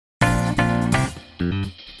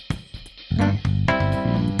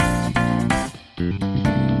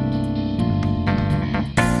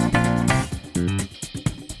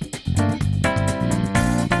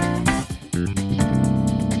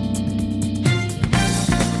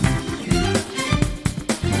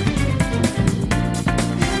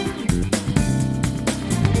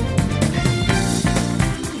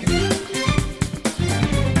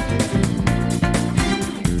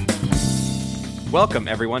Welcome,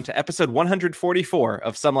 everyone, to episode 144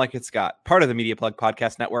 of Some Like It Scott, part of the Media Plug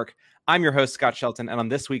Podcast Network. I'm your host, Scott Shelton, and on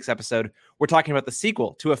this week's episode, we're talking about the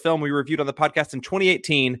sequel to a film we reviewed on the podcast in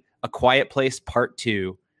 2018, A Quiet Place Part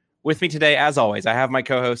 2. With me today, as always, I have my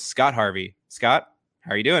co-host, Scott Harvey. Scott,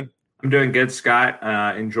 how are you doing? I'm doing good, Scott.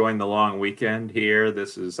 Enjoying the long weekend here.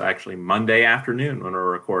 This is actually Monday afternoon when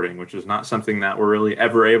we're recording, which is not something that we're really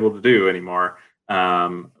ever able to do anymore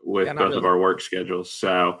with both of our work schedules.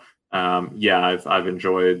 So I've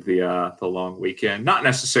enjoyed the long weekend. Not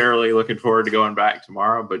necessarily looking forward to going back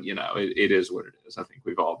tomorrow, but it is what it is. I think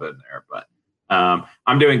we've all been there, but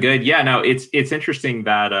I'm doing good. Yeah, no, it's interesting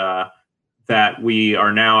that we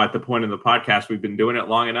are now at the point in the podcast. We've been doing it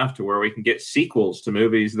long enough to where we can get sequels to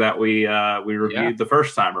movies that we reviewed the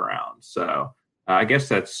first time around. So I guess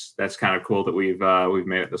that's kind of cool that we've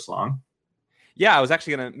made it this long. Yeah, I was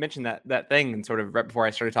actually going to mention that thing and sort of right before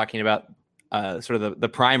I started talking about sort of the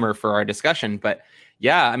primer for our discussion. But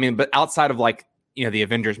yeah, I mean, but outside of the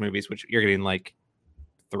Avengers movies, which you're getting like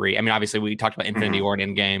 3. I mean, obviously we talked about Infinity War and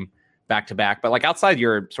Endgame back to back, but like outside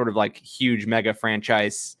your sort of like huge mega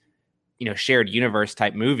franchise, shared universe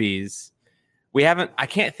type movies, I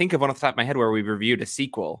can't think of one off the top of my head where we've reviewed a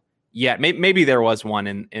sequel yet. Maybe there was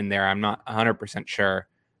one in there. I'm not 100% sure.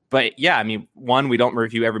 But yeah, I mean, 1, we don't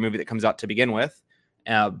review every movie that comes out to begin with.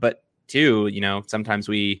 But 2, sometimes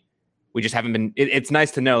we just haven't been. It's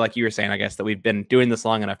nice to know, like you were saying, I guess, that we've been doing this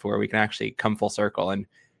long enough to where we can actually come full circle and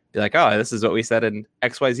be like, oh, this is what we said in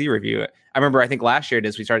XYZ review. I remember, I think last year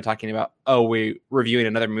we started talking about, we reviewing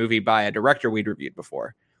another movie by a director we'd reviewed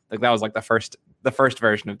before. Like that was like the first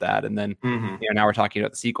version of that. And then, now we're talking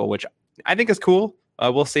about the sequel, which I think is cool.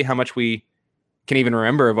 We'll see how much we can even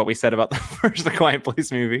remember of what we said about the first The Quiet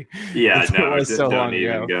Place movie. Yeah, don't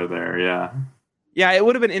even go there. Yeah. Yeah, it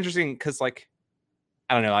would have been interesting because, like,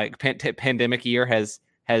 I don't know, like pandemic year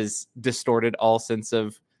has distorted all sense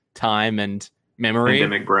of time and memory.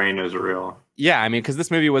 Pandemic brain is real. Yeah, I mean, because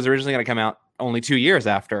this movie was originally going to come out only 2 years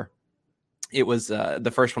after it was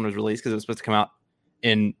the first one was released, because it was supposed to come out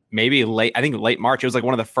in maybe late March. It was like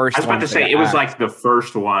one of the first. I was about to say it was like the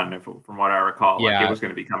first one, from what I recall. Like it was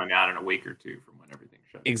going to be coming out in a week or two from when everything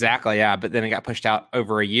shut. Exactly, yeah, but then it got pushed out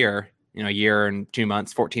over a year. A year and 2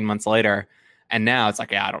 months, 14 months later. And now it's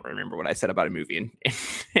like, I don't remember what I said about a movie in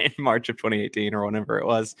March of 2018 or whenever it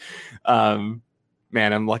was. Man,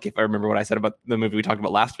 I'm lucky if I remember what I said about the movie we talked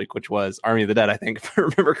about last week, which was Army of the Dead, I think, if I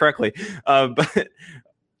remember correctly. But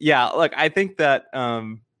yeah, look, I think that,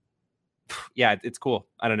 it's cool.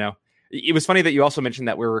 I don't know. It was funny that you also mentioned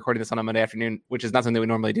that we were recording this on a Monday afternoon, which is not something that we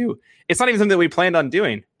normally do. It's not even something that we planned on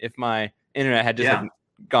doing if my internet had just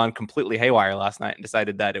gone completely haywire last night and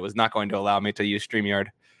decided that it was not going to allow me to use StreamYard.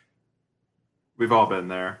 We've all been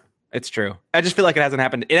there. It's true. I just feel like it hasn't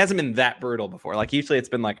happened. It hasn't been that brutal before. Like usually it's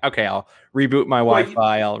been like, okay, I'll reboot my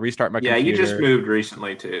Wi-Fi. I'll restart my computer. Yeah, you just moved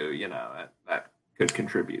recently too. That could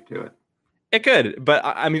contribute to it. It could. But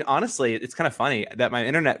I mean, honestly, it's kind of funny that my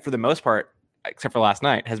internet, for the most part, except for last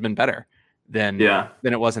night, has been better than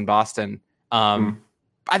it was in Boston. I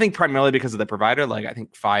think primarily because of the provider. Like I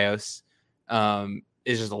think Fios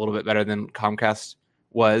is just a little bit better than Comcast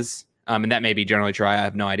was. And that may be generally true. I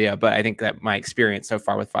have no idea. But I think that my experience so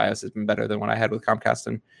far with Fios has been better than what I had with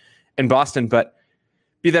Comcast in Boston. But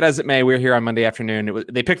be that as it may, we're here on Monday afternoon.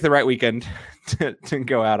 They picked the right weekend to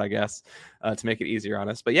go out, I guess, to make it easier on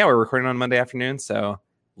us. But yeah, we're recording on Monday afternoon. So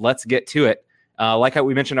let's get to it. Like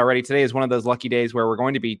we mentioned already, today is one of those lucky days where we're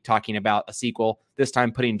going to be talking about a sequel, this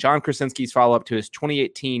time putting John Krasinski's follow-up to his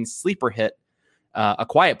 2018 sleeper hit, A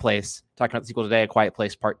Quiet Place. Talking about the sequel today, A Quiet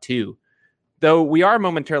Place Part 2. Though we are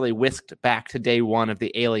momentarily whisked back to day 1 of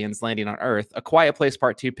the aliens landing on Earth, A Quiet Place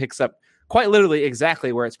Part 2 picks up quite literally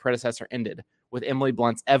exactly where its predecessor ended, with Emily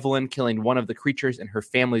Blunt's Evelyn killing one of the creatures in her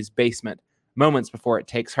family's basement moments before it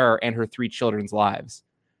takes her and her 3 children's lives.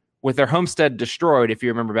 With their homestead destroyed, if you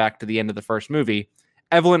remember back to the end of the first movie,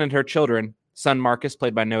 Evelyn and her children, son Marcus,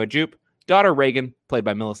 played by Noah Jupe, daughter Reagan, played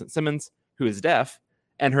by Millicent Simmons, who is deaf,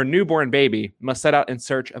 and her newborn baby must set out in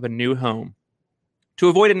search of a new home. To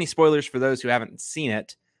avoid any spoilers for those who haven't seen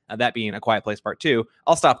it, that being A Quiet Place Part 2,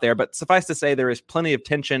 I'll stop there, but suffice to say there is plenty of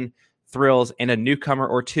tension, thrills, and a newcomer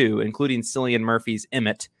or two, including Cillian Murphy's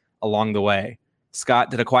Emmett, along the way.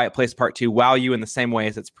 Scott, did A Quiet Place Part 2 wow you in the same way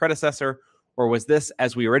as its predecessor, or was this,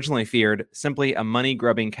 as we originally feared, simply a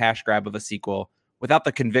money-grubbing cash grab of a sequel without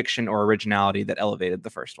the conviction or originality that elevated the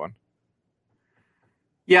first one?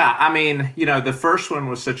 Yeah, I mean, the first one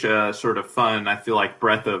was such a sort of fun, I feel like,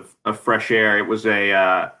 breath of fresh air. It was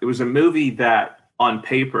a movie that on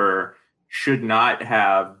paper should not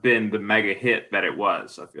have been the mega hit that it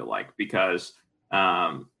was, I feel like, because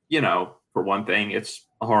for one thing, it's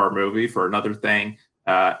a horror movie. For another thing,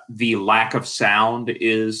 the lack of sound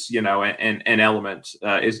is, an element,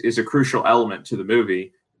 is a crucial element to the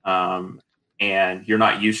movie. And you're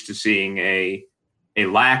not used to seeing a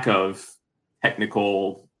lack of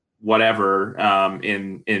technical whatever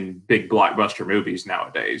in big blockbuster movies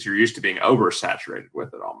nowadays. You're used to being oversaturated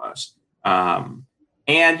with it almost.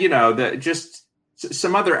 And just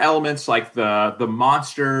some other elements like the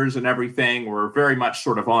monsters and everything were very much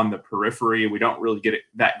sort of on the periphery. We don't really get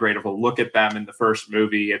that great of a look at them in the first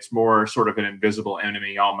movie. It's more sort of an invisible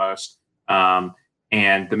enemy almost.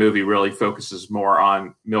 And the movie really focuses more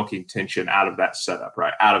on milking tension out of that setup,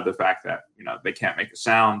 right? Out of the fact that, they can't make a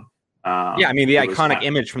sound. Yeah, I mean, the iconic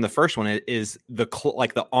image from the first one is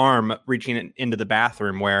the arm reaching into the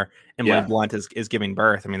bathroom where Emily Blunt is giving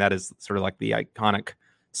birth. I mean, that is sort of like the iconic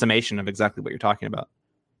summation of exactly what you're talking about.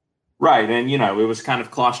 Right. And, it was kind of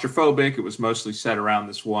claustrophobic. It was mostly set around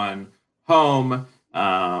this one home,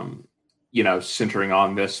 centering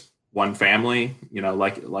on this one family,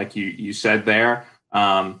 like you said there.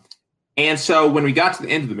 And so when we got to the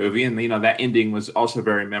end of the movie, and, that ending was also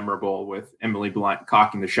very memorable with Emily Blunt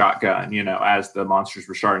cocking the shotgun, as the monsters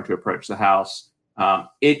were starting to approach the house.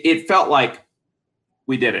 It felt like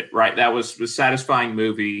we did it, right? That was a satisfying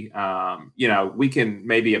movie. We can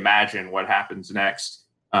maybe imagine what happens next,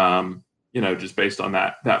 just based on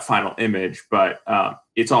that final image, but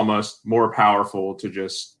it's almost more powerful to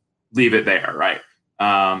just leave it there, right?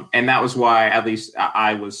 And that was why, at least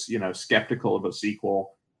I was, skeptical of a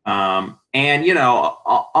sequel. On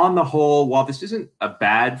the whole, while this isn't a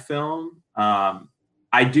bad film,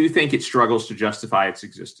 I do think it struggles to justify its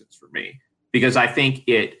existence for me, because I think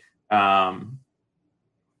it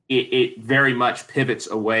very much pivots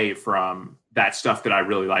away from that stuff that I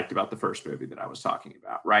really liked about the first movie that I was talking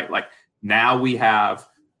about, right? Like, now we have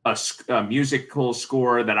a musical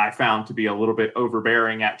score that I found to be a little bit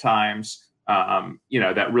overbearing at times,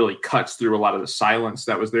 that really cuts through a lot of the silence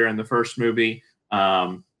that was there in the first movie.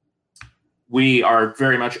 We are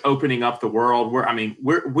very much opening up the world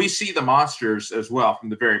we see the monsters as well from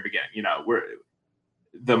the very beginning.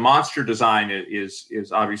 The monster design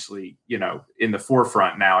is obviously, in the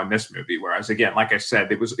forefront now in this movie. Whereas, again, like I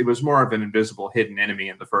said, it was more of an invisible hidden enemy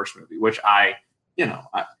in the first movie, which I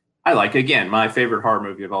like. Again, my favorite horror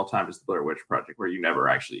movie of all time is The Blair Witch Project, where you never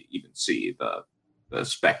actually even see the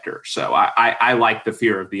specter. So I like the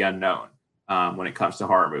fear of the unknown when it comes to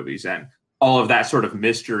horror movies, and all of that sort of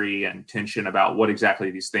mystery and tension about what exactly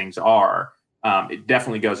these things are. It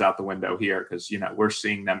definitely goes out the window here, because, we're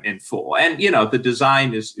seeing them in full. And, the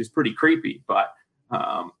design is pretty creepy, but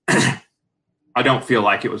I don't feel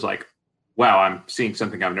like it was like, wow, I'm seeing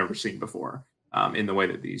something I've never seen before in the way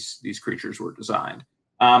that these creatures were designed.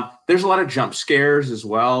 There's a lot of jump scares as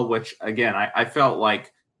well, which, again, I felt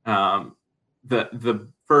like the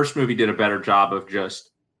first movie did a better job of just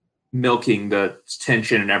milking the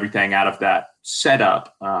tension and everything out of that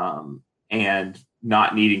setup, and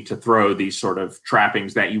not needing to throw these sort of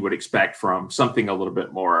trappings that you would expect from something a little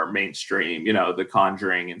bit more mainstream, the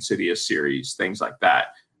Conjuring, Insidious series, things like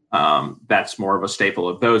that. That's more of a staple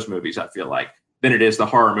of those movies, I feel like, than it is the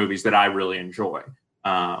horror movies that I really enjoy.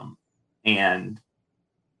 And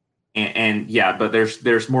yeah, but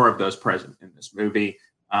there's more of those present in this movie.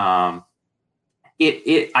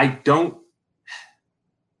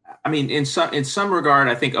 In some regard,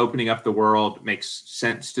 I think opening up the world makes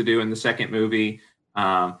sense to do in the second movie.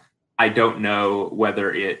 I don't know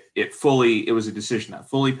whether it was a decision that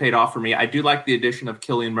fully paid off for me. I do like the addition of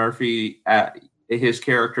Cillian Murphy, his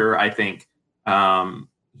character. I think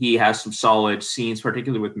he has some solid scenes,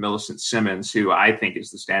 particularly with Millicent Simmons, who I think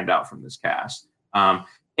is the standout from this cast.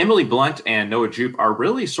 Emily Blunt and Noah Jupe are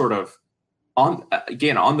really sort of on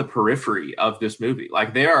the periphery of this movie.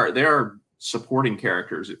 Like, they are supporting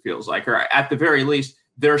characters, it feels like, or at the very least,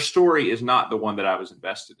 their story is not the one that I was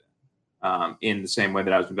invested in the same way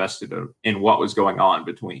that I was invested in what was going on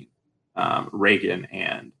between Reagan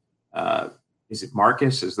and is it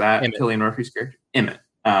Marcus? Is that Emmett. Cillian Murphy's character? Emmett.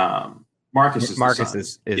 Marcus is Marcus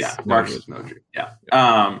is Marcus is no Jude.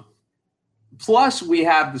 Yeah. Plus, we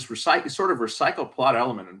have this recycled plot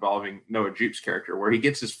element involving Noah Jupe's character, where he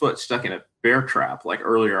gets his foot stuck in a bear trap, like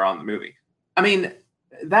earlier on in the movie. I mean,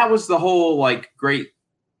 that was the whole like great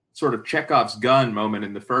sort of Chekhov's gun moment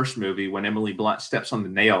in the first movie when Emily Blunt steps on the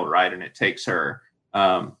nail, right, and it takes her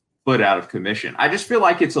foot out of commission. I just feel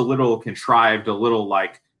like it's a little contrived, a little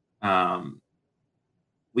like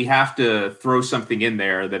we have to throw something in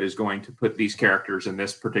there that is going to put these characters in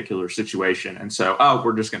this particular situation, and so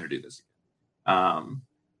we're just going to do this.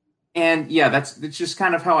 And yeah, it's just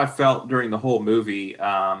kind of how I felt during the whole movie.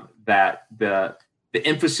 That the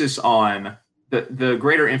emphasis on the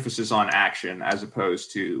greater emphasis on action as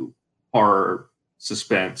opposed to horror,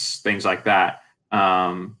 suspense, things like that,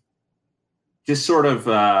 just sort of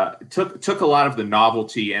took a lot of the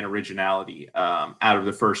novelty and originality out of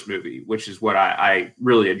the first movie, which is what I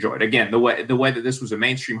really enjoyed. Again, the way that this was a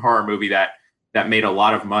mainstream horror movie that made a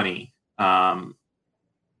lot of money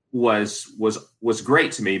was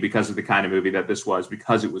great to me because of the kind of movie that this was,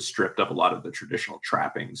 because it was stripped of a lot of the traditional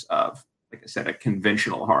trappings of, like I said, a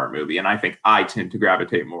conventional horror movie. And I think I tend to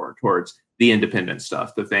gravitate more towards the independent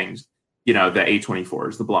stuff, the things, the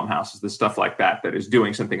A24s, the Blumhouses, the stuff like that is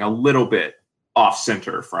doing something a little bit off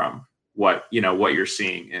center from what you're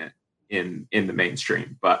seeing in the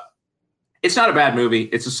mainstream. But it's not a bad movie.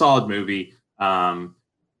 It's a solid movie.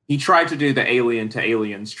 He tried to do the Alien to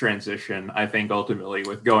Aliens transition, I think, ultimately,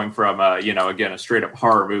 with going from again, a straight up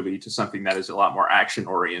horror movie to something that is a lot more action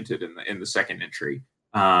oriented in the second entry.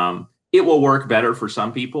 It will work better for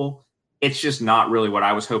some people. It's just not really what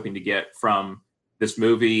I was hoping to get from this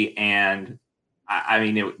movie. And I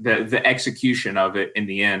mean, the execution of it in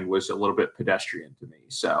the end was a little bit pedestrian to me.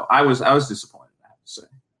 So I was disappointed, I have to say.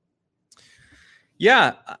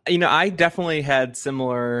 Yeah. I definitely had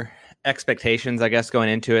similar expectations, I guess, going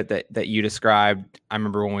into it that you described. I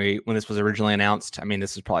remember when this was originally announced. I mean,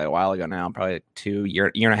 this is probably a while ago now, probably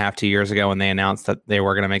year and a half, 2 years ago, when they announced that they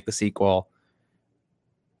were going to make the sequel.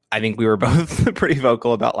 I think we were both pretty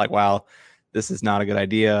vocal about like, wow, this is not a good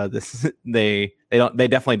idea. They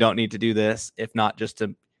definitely don't need to do this, if not just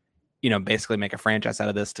to, basically make a franchise out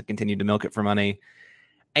of this to continue to milk it for money.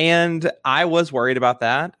 And I was worried about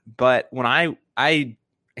that, but when I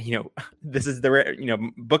this is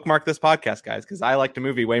bookmark this podcast, guys, because I liked the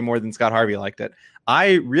movie way more than Scott Harvey liked it.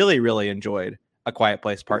 I really, really enjoyed A Quiet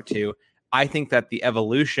Place Part 2. I think that the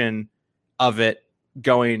evolution of it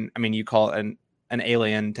going, I mean, you call it an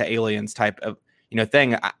Alien to Aliens type of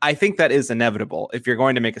thing. I think that is inevitable if you're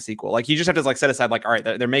going to make a sequel. Like, you just have to set aside, like, all right,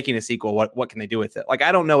 they're making a sequel. What can they do with it? Like,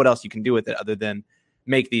 I don't know what else you can do with it other than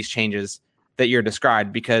make these changes that you're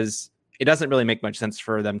described, because it doesn't really make much sense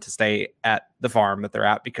for them to stay at the farm that they're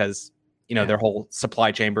at, because their whole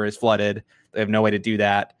supply chamber is flooded. They have no way to do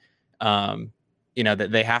that. That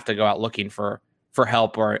they have to go out looking for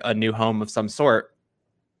help or a new home of some sort.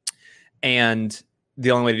 And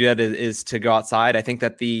the only way to do that is to go outside. I think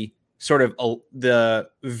that the sort of the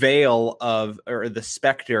veil of, or the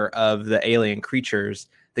specter of the alien creatures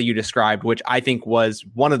that you described, which I think was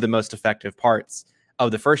one of the most effective parts of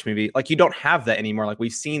the first movie. Like, you don't have that anymore. Like,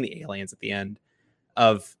 we've seen the aliens at the end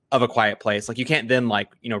of A Quiet Place. Like, you can't then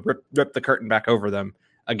rip the curtain back over them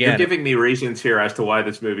again. You're giving me reasons here as to why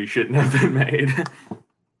this movie shouldn't have been made.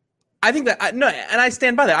 I think that no, and I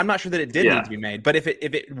stand by that. I'm not sure that it did need to be made, but if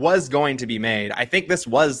it was going to be made, I think this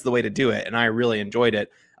was the way to do it, and I really enjoyed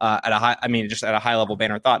it at a high level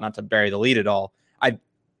banner thought. Not to bury the lead at all. I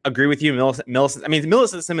agree with you,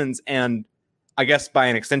 Millicent Simmons, and I guess by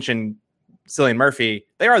an extension, Cillian Murphy.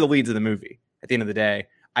 They are the leads of the movie at the end of the day.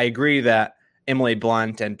 I agree that Emily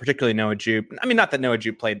Blunt and particularly Noah Jupe. I mean, not that Noah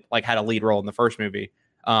Jupe had a lead role in the first movie.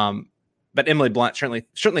 But Emily Blunt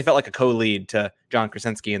certainly felt like a co-lead to John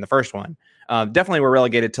Krasinski in the first one. Definitely were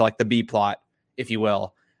relegated to the B plot, if you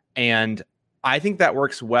will. And I think that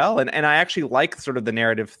works well. And I actually like sort of the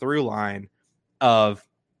narrative through line of,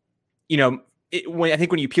 I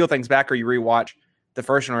think when you peel things back or you rewatch the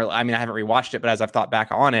first one, I haven't rewatched it, but as I've thought back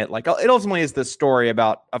on it, it ultimately is the story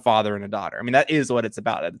about a father and a daughter. I mean, that is what it's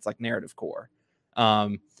about. It's like narrative core.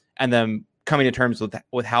 And then coming to terms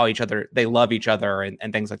with how they love each other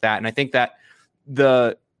and things like that. And I think that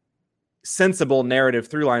the sensible narrative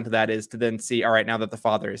through line to that is to then see, all right, now that the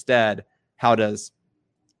father is dead, how does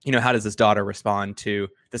this daughter respond to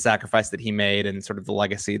the sacrifice that he made and sort of the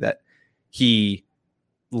legacy that he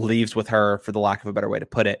leaves with her, for the lack of a better way to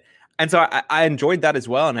put it. And so I enjoyed that as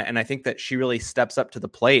well. And I think that she really steps up to the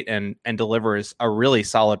plate and delivers a really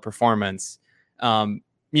solid performance.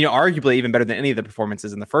 Arguably even better than any of the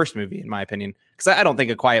performances in the first movie, in my opinion, because I don't think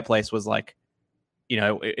A Quiet Place was I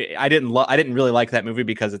didn't really like that movie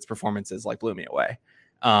because its performances blew me away.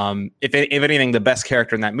 If anything, the best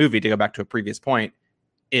character in that movie, to go back to a previous point,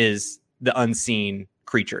 is the unseen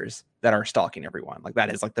creatures that are stalking everyone.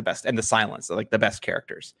 That is the best, and the silence, the best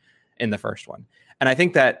characters in the first one. And I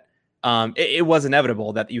think that it was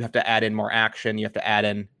inevitable that you have to add in more action. You have to add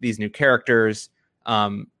in these new characters.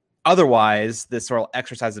 Otherwise, this sort of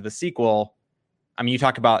exercise of a sequel, I mean, you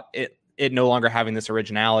talk about it no longer having this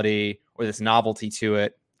originality or this novelty to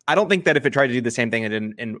it. I don't think that if it tried to do the same thing it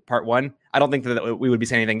did in part one, I don't think that we would be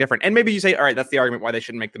saying anything different. And maybe you say, all right, that's the argument why they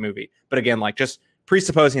shouldn't make the movie. But again, like just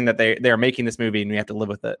presupposing that they are making this movie and we have to live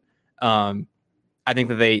with it. I think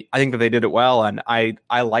that they did it well, and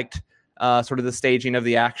I liked sort of the staging of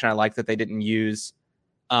the action. I liked that they didn't use.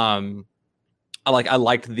 I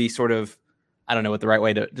liked the sort of, I don't know what the right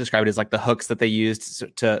way to describe it is, like the hooks that they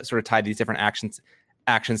used to sort of tie these different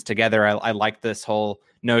actions together. I like this whole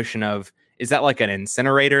notion of, is that like an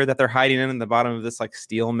incinerator that they're hiding in the bottom of this like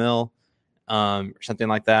steel mill, or something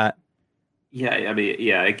like that? Yeah, I mean,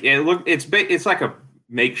 yeah, it's like a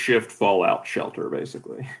makeshift fallout shelter,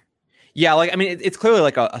 basically. Yeah, like I mean, it's clearly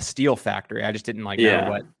like a steel factory. I just didn't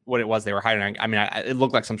know what it was they were hiding. I mean, it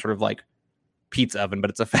looked like some sort of like pizza oven, but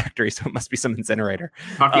it's a factory, so it must be some incinerator.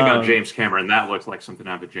 Talking about James Cameron, that looks like something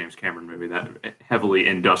out of a James Cameron movie. That heavily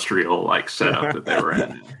industrial like setup that they were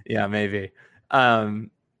in. Yeah, maybe.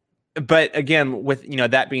 But again, with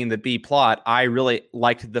that being the B plot, I really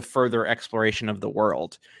liked the further exploration of the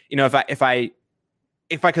world. If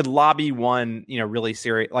I could lobby one, really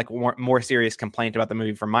serious, like more serious complaint about the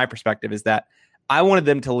movie from my perspective, is that I wanted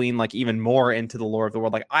them to lean like even more into the lore of the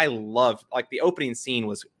world. Like I loved, like the opening scene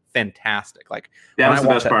was fantastic. Like that was the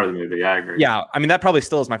best part of the movie. I agree. Yeah, I mean that probably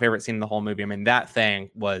still is my favorite scene in the whole movie. I mean that thing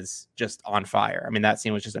was just on fire. I mean that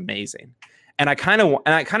scene was just amazing. And I kind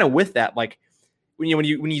of with that, like when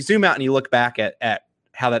you zoom out and you look back at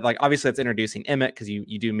how that, like obviously it's introducing Emmett, because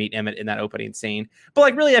you do meet Emmett in that opening scene, but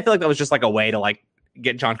like really I feel like that was just like a way to like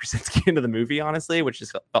get John Krasinski into the movie, honestly, which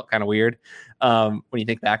just felt kind of weird when you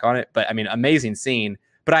think back on it. But I mean, amazing scene.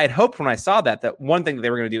 But I had hoped when I saw that one thing that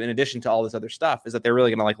they were going to do in addition to all this other stuff is that they're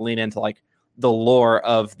really going to like lean into like the lore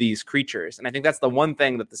of these creatures. And I think that's the one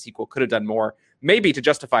thing that the sequel could have done more, maybe to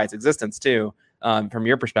justify its existence too, from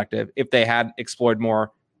your perspective, if they had explored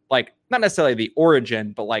more, like not necessarily the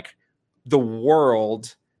origin, but like the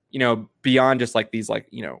world, beyond just like these like,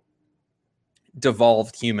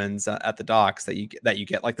 devolved humans at the docks that you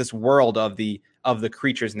get, like this world of the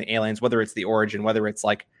creatures and the aliens, whether it's the origin, whether it's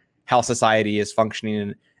like how society is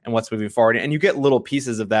functioning and what's moving forward. And you get little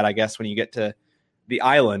pieces of that, I guess, when you get to the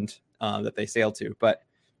island that they sail to. But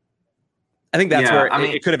I think that's where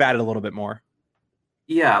it could have added a little bit more.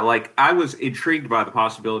 Yeah, like I was intrigued by the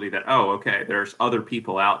possibility that, okay, there's other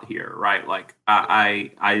people out here, right? Like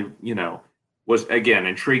I was again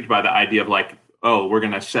intrigued by the idea of like, we're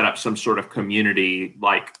going to set up some sort of community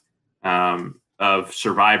like of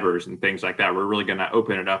survivors and things like that. We're really going to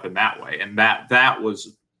open it up in that way. And that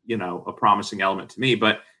was, a promising element to me,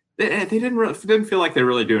 but they didn't feel like they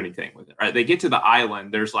really do anything with it. Right. They get to the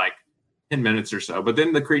island. There's like 10 minutes or so, but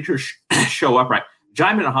then the creatures show up, right?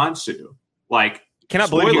 Djimon Hounsou, like, cannot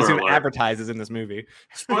believe he's even advertises in this movie.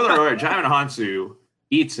 Spoiler alert, Djimon Hounsou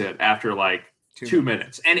eats it after like 2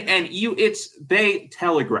 minutes. And they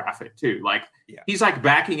telegraph it too. Like he's like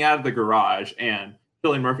backing out of the garage and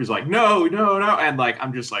Cillian Murphy's like, no. And like,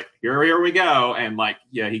 I'm just like, here we go. And like,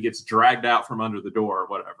 he gets dragged out from under the door or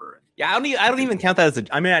whatever. Yeah. I don't even count that as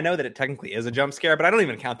I mean, I know that it technically is a jump scare, but I don't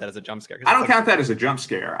even count that as a jump scare. I don't count that as a jump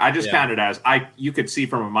scare. I just count it as you could see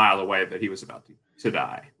from a mile away that he was about to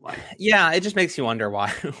die. Like, yeah, it just makes you wonder why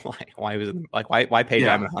he was why pay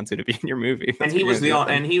Djimon Hounsou to be in your movie. And he was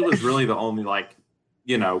he was really the only like,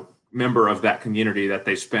 member of that community that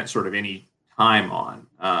they spent sort of any time on.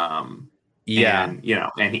 And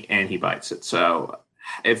he bites it. So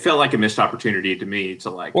it felt like a missed opportunity to me to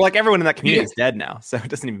like. Well, like everyone in that community is dead now, so it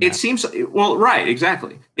doesn't even matter. It seems right,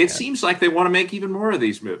 exactly. It seems like they want to make even more of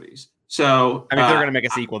these movies. So I mean, if they're going to make a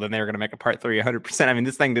sequel, then they're going to make a part 3 100%. I mean,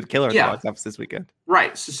 this thing did killer at the box office this weekend.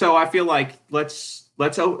 Right. So I feel like let's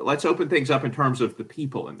open things up in terms of the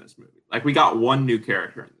people in this movie. Like we got one new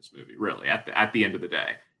character in this movie, really, at the end of the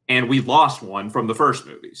day, and we lost one from the first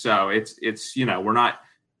movie. So it's we're not.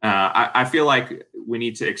 I feel like we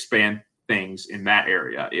need to expand things in that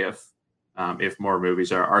area if more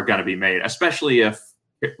movies are going to be made, especially if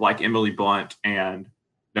like Emily Blunt and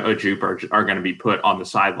Noah Jupe are going to be put on the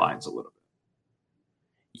sidelines a little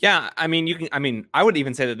bit. Yeah, I mean, I would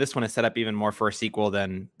even say that this one is set up even more for a sequel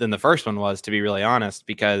than the first one was, to be really honest,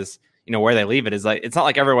 because where they leave it is like it's not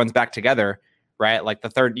like everyone's back together, right? Like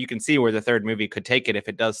you can see where the third movie could take it if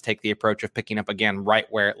it does take the approach of picking up again right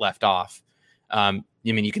where it left off.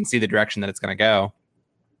 You can see the direction that it's going to go.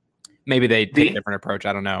 Maybe they take a different approach.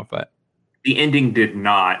 I don't know, but the ending did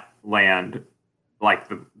not land like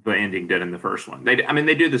the ending did in the first one. They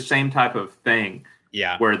do the same type of thing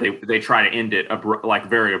Yeah. Where they try to end it like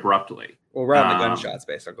very abruptly. Well, right on the gunshots,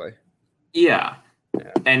 basically. Yeah.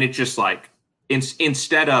 And it's just like,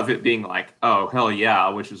 instead of it being like, oh, hell yeah,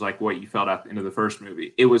 which is like what you felt at the end of the first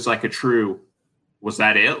movie, it was like a true, was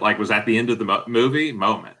that it? Like, was that the end of the movie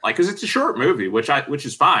moment? Like, because it's a short movie, which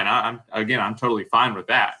is fine. I'm totally fine with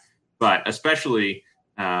that. But especially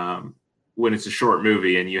when it's a short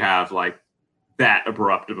movie and you have like that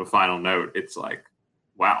abrupt of a final note, it's like,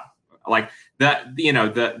 wow. Like that, the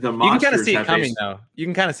monsters. You can kind of see it coming, though. You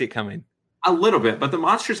can kind of see it coming. A little bit, but the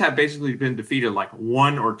monsters have basically been defeated like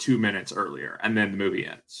 1 or 2 minutes earlier, and then the movie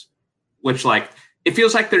ends. Which, like, it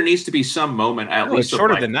feels like there needs to be some moment at least. It's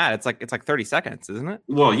shorter than that. It's like 30 seconds, isn't it?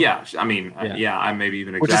 Well, yeah. I mean, I maybe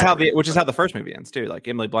even which is how the first movie ends too. Like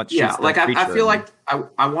Emily Blunt. Yeah, like I feel like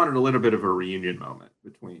I wanted a little bit of a reunion moment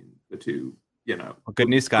between the two. Well, good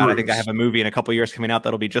news, Scott. Groups. I think I have a movie in a couple years coming out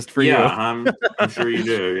that'll be just for you. Yeah, I'm sure you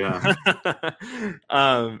do.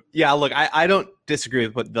 Yeah. Yeah. Look, I don't disagree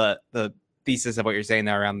with what the thesis of what you're saying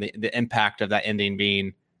there around the impact of that ending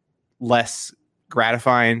being less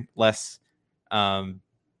gratifying, less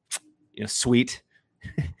sweet,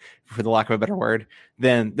 for the lack of a better word,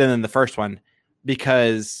 than the first one,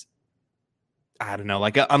 because I don't know,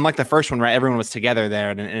 like unlike the first one, right? Everyone was together there,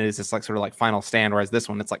 and it is this like sort of like final stand. Whereas this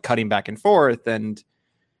one, it's like cutting back and forth, and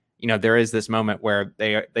there is this moment where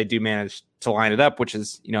they do manage to line it up, which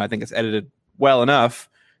is I think it's edited well enough.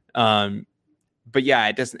 But yeah,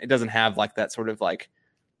 it doesn't have like that sort of like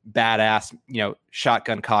badass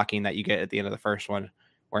shotgun cocking that you get at the end of the first one,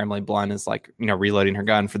 where Emily Blunt is like reloading her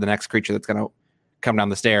gun for the next creature that's going to come down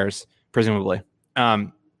the stairs, presumably.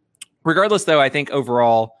 Regardless, though, I think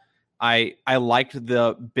overall, I liked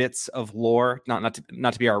the bits of lore, not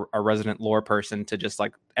to be our resident lore person, to just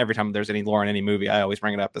like every time there's any lore in any movie, I always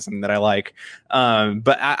bring it up as something that I like.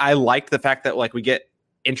 But I liked the fact that like we get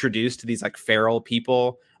introduced to these like feral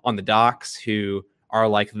people on the docks who are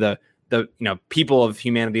like the people of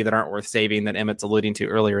humanity that aren't worth saving that Emmett's alluding to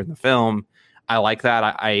earlier in the film. I like that.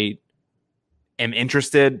 I am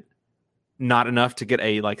interested, not enough to get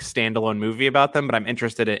a like standalone movie about them, but I'm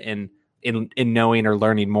interested in knowing or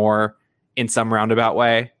learning more in some roundabout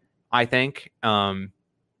way, I think. And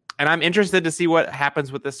I'm interested to see what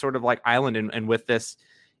happens with this sort of like island and with this,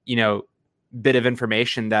 bit of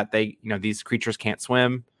information that they, these creatures can't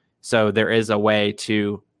swim. So there is a way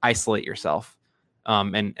to isolate yourself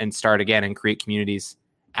and start again and create communities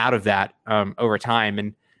out of that over time.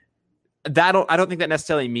 And I don't think that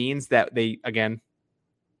necessarily means that they, again,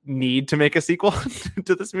 need to make a sequel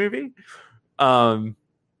to this movie. But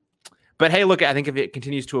hey, look, I think if it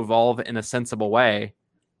continues to evolve in a sensible way,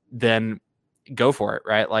 then go for it,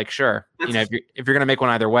 right? Like, sure, if you're gonna make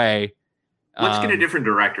one either way, let's get a different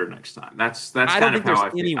director next time. That's I don't think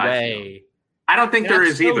there's any way. I don't think there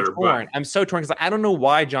is either. But I'm so torn because I don't know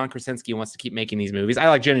why John Krasinski wants to keep making these movies.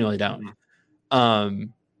 I genuinely don't. I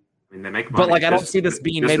mean, they make money. But like, I don't see this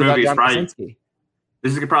being made without John Krasinski.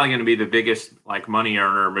 This is probably going to be the biggest like money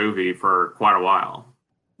earner movie for quite a while.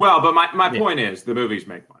 Well, but my point is the movies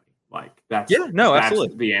make money. Like that's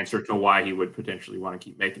absolutely the answer to why he would potentially want to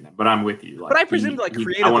keep making them. But I'm with you. Like, but I presume like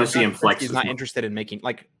creative. I want to see him flex. He's not interested in making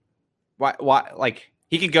like why like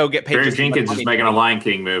he could go get paid. Barry Jenkins is making a Lion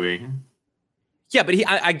King movie. Yeah, but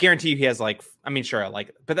I guarantee you he has like, I mean, sure,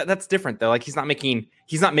 like, but that's different though. Like he's not making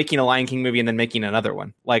a Lion King movie and then making another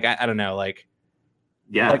one. Like I don't know, like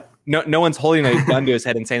like no one's holding a gun to his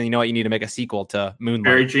head and saying, you know what, you need to make a sequel to Moonlight.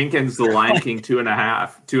 Barry Jenkins, The Lion King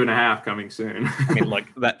 2.5 coming soon. I mean,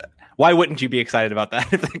 like that. Why wouldn't you be excited about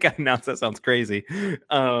that if they got announced? That sounds crazy.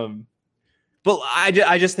 But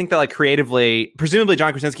I just think that like creatively, presumably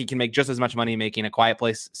John Krasinski can make just as much money making a Quiet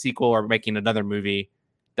Place sequel or making another movie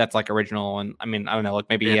that's like original. And I mean, I don't know, like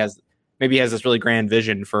maybe he has this really grand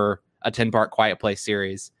vision for a 10-part Quiet Place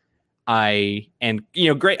series.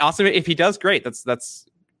 Great. Also, if he does, great. That's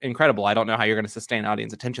incredible. I don't know how you're going to sustain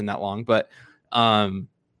audience attention that long, but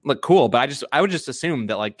look, cool. But I would just assume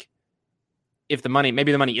that like, if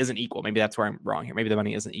maybe the money isn't equal, maybe that's where I'm wrong here. Maybe the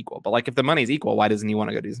money isn't equal, but like if the money is equal, why doesn't he want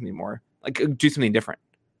to go do something more? Like do something different?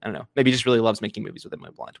 I don't know. Maybe he just really loves making movies with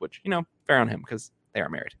Emily Blunt, which, fair on him because they are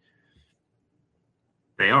married.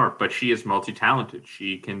 They are, but she is multi-talented.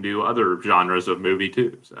 She can do other genres of movie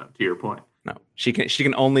too. So to your point, no, she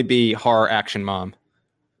can only be horror action mom.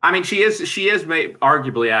 I mean, she is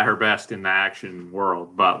arguably at her best in the action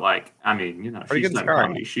world, but like, I mean, she's done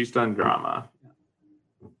comedy, she's done drama.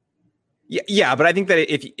 Yeah, but I think that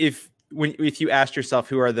if you asked yourself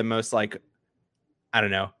who are the most like, I don't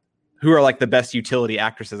know, who are like the best utility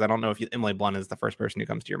actresses, I don't know if Emily Blunt is the first person who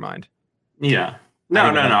comes to your mind. Yeah, no,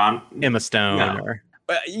 I'm Emma Stone. No. Or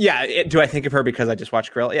do I think of her because I just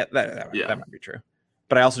watched Grill? Yeah, that might be true.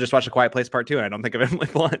 But I also just watched A Quiet Place Part 2, and I don't think of Emily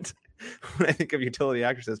Blunt when I think of utility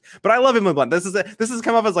actresses. But I love Emily Blunt. This has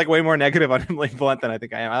come up as like way more negative on Emily Blunt than I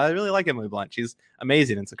think I am. I really like Emily Blunt. She's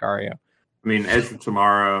amazing in Sicario. I mean, Edge of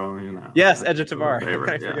Tomorrow, you know. Yes, Edge of Tomorrow. I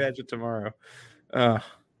forget Edge of Tomorrow. Wow.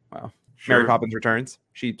 Sure. Mary Poppins Returns.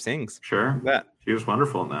 She sings. Sure. Like that. She was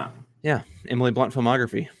wonderful in that. Yeah. Emily Blunt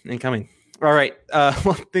filmography incoming. All right.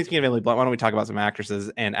 Well, speaking of Emily Blunt, why don't we talk about some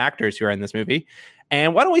actresses and actors who are in this movie?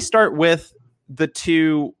 And why don't we start with the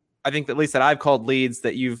two, I think at least that I've called leads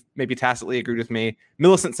that you've maybe tacitly agreed with me,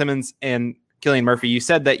 Millicent Simmons and Cillian Murphy. You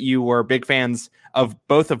said that you were big fans of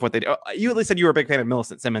both of what they do. You at least said you were a big fan of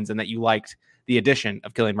Millicent Simmons and that you liked the addition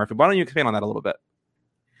of Cillian Murphy. Why don't you expand on that a little bit?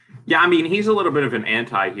 Yeah, I mean, he's a little bit of an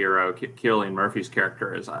anti-hero, Cillian Murphy's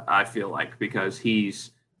character, as I feel like, because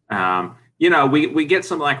he's, we get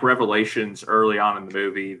some like revelations early on in the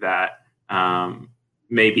movie that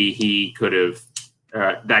maybe he could have,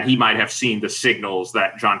 that he might have seen the signals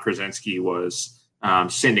that John Krasinski was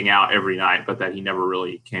sending out every night, but that he never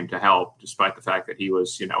really came to help, despite the fact that he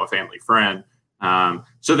was, a family friend.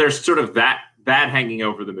 So there's sort of that hanging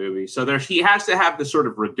over the movie. So he has to have this sort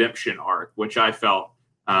of redemption arc, which I felt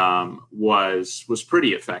was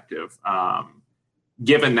pretty effective,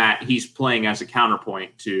 given that he's playing as a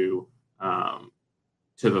counterpoint to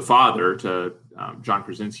the father, to John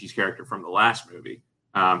Krasinski's character from the last movie,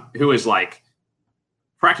 who is like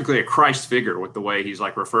practically a Christ figure with the way he's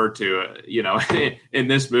like referred to, in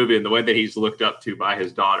this movie and the way that he's looked up to by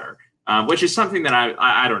his daughter, which is something that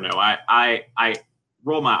I don't know. I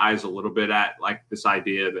roll my eyes a little bit at, like, this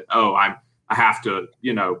idea that, I have to,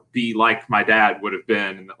 be like my dad would have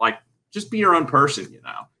been, and like, just be your own person,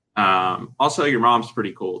 Also, your mom's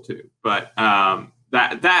pretty cool too, but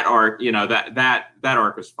that arc, that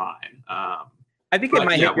arc was fine. I think it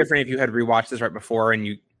might hit different if you had rewatched this right before,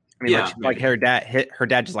 and her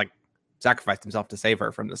dad just like sacrificed himself to save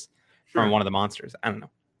her from this, from one of the monsters. I don't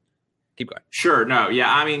know. Keep going. Sure. No.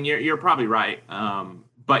 Yeah. I mean, you're probably right.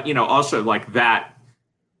 But also like that,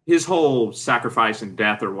 his whole sacrifice and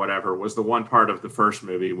death or whatever was the one part of the first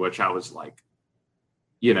movie which I was like,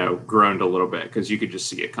 groaned a little bit, because you could just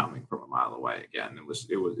see it coming from a mile away. Again,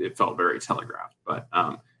 it felt very telegraphed. But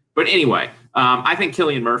anyway, I think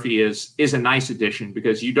Cillian Murphy is a nice addition,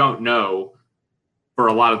 because you don't know for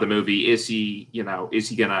a lot of the movie, is he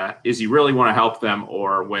really want to help them,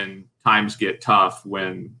 or when times get tough,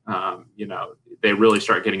 when they really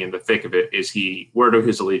start getting in the thick of it, where do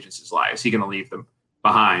his allegiances lie? Is he going to leave them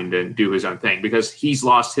behind and do his own thing? Because he's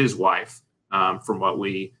lost his wife, from what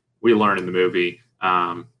we learn in the movie,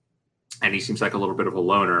 and he seems like a little bit of a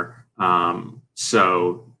loner.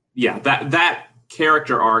 So yeah, that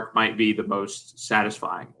character arc might be the most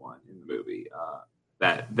satisfying one in the movie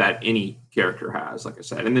that any character has, like I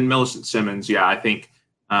said. And then Millicent Simmons, yeah, I think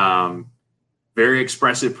very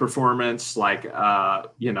expressive performance, like a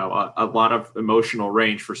lot of emotional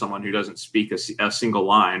range for someone who doesn't speak a single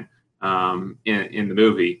line in the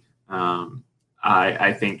movie.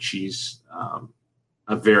 I think she's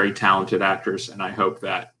a very talented actress, and I hope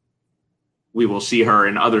that we will see her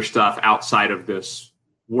in other stuff outside of this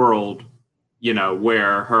world,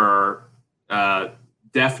 where her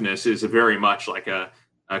deafness is very much like a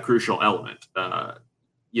crucial element, of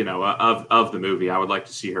the movie. I would like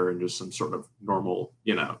to see her in just some sort of normal,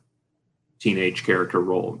 teenage character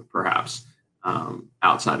role, perhaps,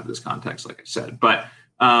 outside of this context, like I said. But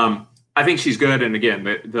I think she's good. And again,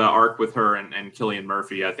 the arc with her and Cillian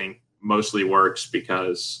Murphy, I think, mostly works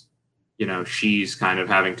because, she's kind of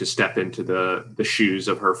having to step into the shoes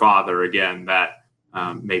of her father again, that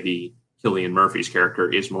maybe Cillian Murphy's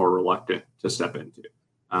character is more reluctant to step into.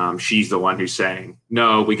 She's the one who's saying,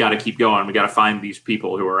 no, we got to keep going. We got to find these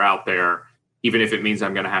people who are out there. Even if it means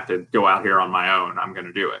I'm going to have to go out here on my own, I'm going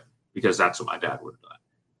to do it, because that's what my dad would have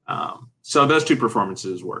done. So those two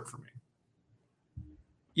performances work for me.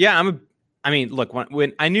 Yeah. Look,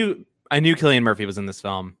 when I knew Cillian Murphy was in this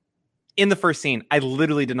film, in the first scene, I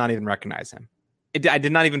literally did not even recognize him. I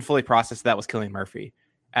did not even fully process that was Cillian Murphy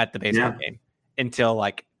at the baseball game until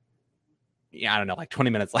like 20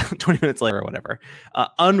 minutes later or whatever.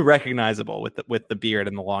 Unrecognizable with the beard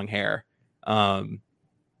and the long hair,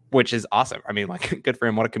 which is awesome. I mean, like, good for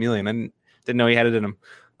him. What a chameleon. I didn't know he had it in him.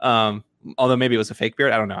 Although maybe it was a fake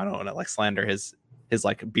beard. I don't know. I don't want to like slander his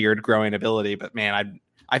like beard growing ability, but man,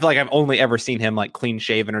 I feel like I've only ever seen him like clean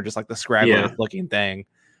shaven or just like the scraggly looking thing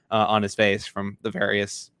on his face from the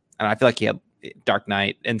various. And I feel like he had Dark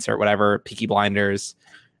Knight, insert whatever, Peaky Blinders.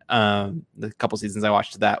 The couple seasons I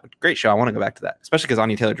watched that, great show. I want to go back to that, especially because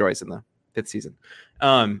Anya Taylor-Joy's in the 5th season.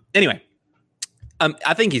 Anyway,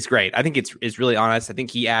 I think he's great. I think it's really honest. I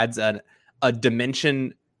think he adds a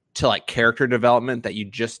dimension to like character development that you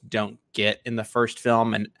just don't get in the first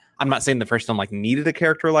film. And I'm not saying the first film like needed a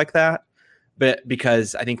character like that, but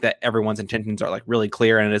because I think that everyone's intentions are like really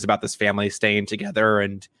clear, and it is about this family staying together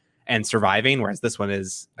and surviving. Whereas this one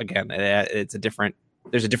is, again, there's a different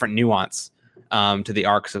nuance to the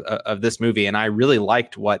arcs of this movie. And I really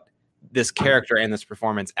liked what this character and this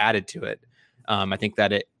performance added to it. I think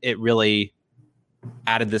that it really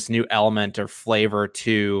added this new element or flavor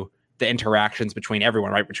to the interactions between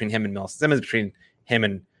everyone, right? Between him and Millicent Simmonds, between him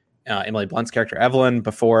and Emily Blunt's character Evelyn,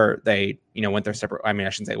 before they, went their separate, I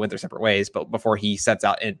shouldn't say went their separate ways, but before he sets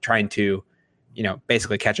out and trying to,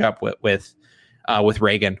 basically catch up with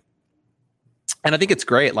Reagan. And I think it's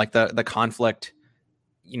great. Like the conflict,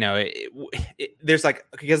 there's like,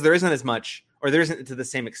 because there isn't as much, or there isn't to the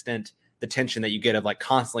same extent, the tension that you get of like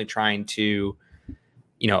constantly trying to,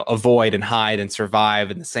 avoid and hide and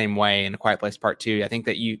survive in the same way in A Quiet Place Part 2. I think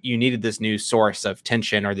that you needed this new source of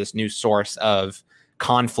tension, or this new source of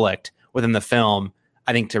conflict within the film,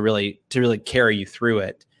 I think, to really carry you through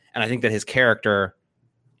it. And I think that his character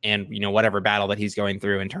and, whatever battle that he's going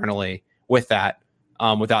through internally with that,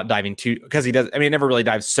 without diving too, because he does, it never really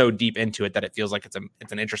dives so deep into it that it feels like it's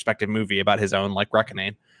an introspective movie about his own like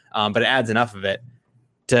reckoning. But it adds enough of it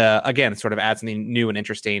to, again, sort of add something new and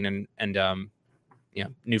interesting and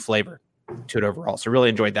new flavor to it overall. So really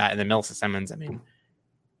enjoyed that. And then Millicent Simmonds,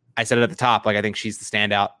 I said it at the top, like I think she's the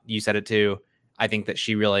standout. You said it too. I think that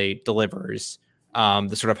she really delivers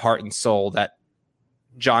the sort of heart and soul that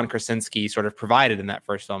John Krasinski sort of provided in that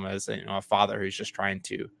first film as a father who's just trying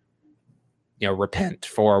to repent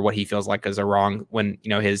for what he feels like is a wrong when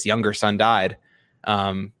his younger son died,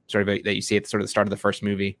 sort of that you see at sort of the start of the first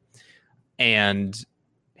movie, and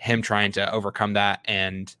him trying to overcome that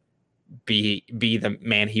and be the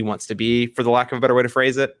man he wants to be, for the lack of a better way to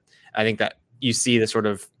phrase it. I think that you see the sort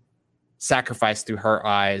of sacrifice through her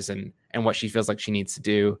eyes and what she feels like she needs to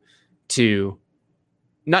do to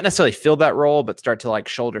not necessarily fill that role, but start to like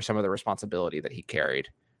shoulder some of the responsibility that he carried.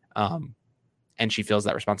 And she feels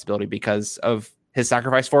that responsibility because of his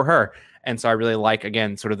sacrifice for her. And so I really like,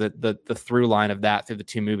 again, sort of the through line of that through the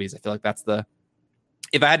two movies. I feel like that's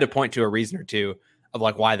if I had to point to a reason or two of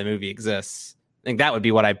like why the movie exists, I think that would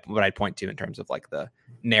be what I'd point to in terms of like the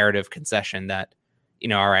narrative concession that,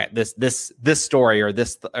 all right, this story or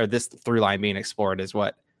this through line being explored is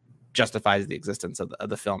what justifies the existence of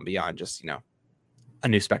the film beyond just, a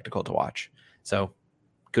new spectacle to watch. So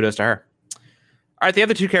kudos to her. All right. The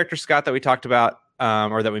other two characters, Scott, that we talked about,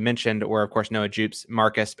 or that we mentioned, were, of course, Noah Jupe's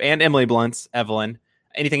Marcus and Emily Blunt's Evelyn.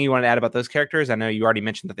 Anything you wanted to add about those characters? I know you already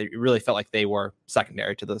mentioned that they really felt like they were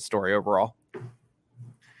secondary to the story overall.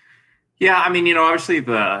 Yeah, obviously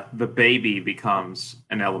the baby becomes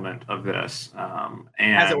an element of this, and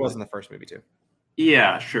as it was in the first movie too.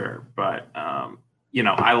 Yeah, sure, but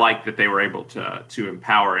I like that they were able to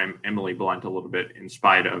empower Emily Blunt a little bit in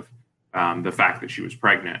spite of the fact that she was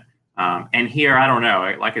pregnant. And here, I don't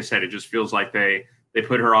know. Like I said, it just feels like they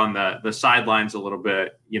put her on the sidelines a little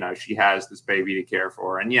bit. She has this baby to care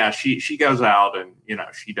for, and yeah, she goes out and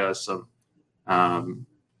she does some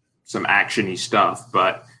actiony stuff,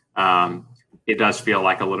 but it does feel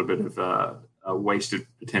like a little bit of a wasted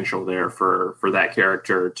potential there for that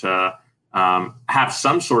character to have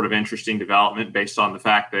some sort of interesting development based on the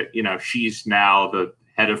fact that she's now the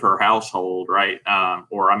head of her household, right?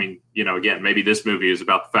 Again, maybe this movie is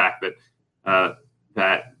about the fact that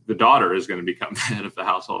that the daughter is going to become the head of the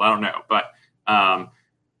household. I don't know, but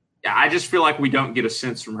I just feel like we don't get a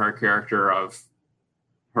sense from her character of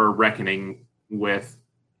her reckoning with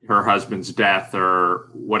her husband's death or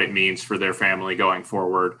what it means for their family going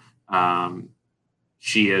forward.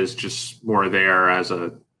 She is just more there as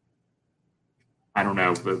the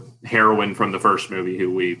heroine from the first movie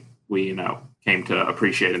who we came to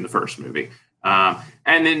appreciate in the first movie.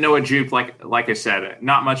 And then Noah Jupe, like I said,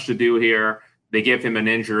 not much to do here. They give him an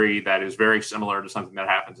injury that is very similar to something that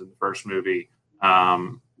happens in the first movie,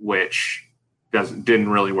 which didn't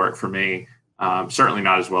really work for me. Certainly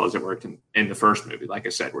not as well as it worked in the first movie, like I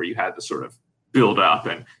said, where you had the sort of build up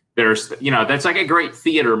and there's, that's like a great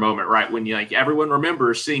theater moment, right? When everyone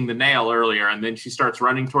remembers seeing the nail earlier and then she starts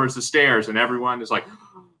running towards the stairs and everyone is like,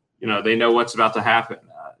 they know what's about to happen.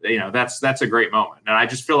 That's a great moment. And I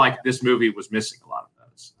just feel like this movie was missing a lot of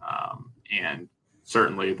those. And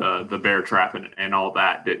certainly the bear trap and all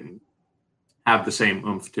that didn't have the same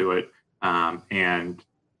oomph to it. And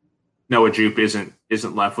Noah Jupe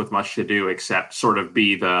isn't left with much to do except sort of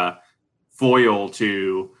be the foil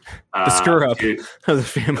to the screw up of the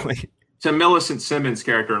family, to Millicent Simmonds'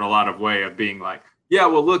 character in a lot of way of being like, yeah,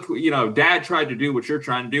 well, look, Dad tried to do what you're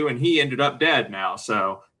trying to do and he ended up dead now.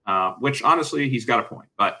 So, which honestly he's got a point,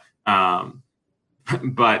 but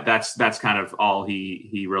that's kind of all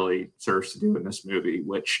he really serves to do in this movie,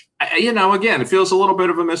 which, again, it feels a little bit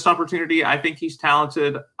of a missed opportunity. I think he's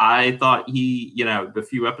talented. I thought the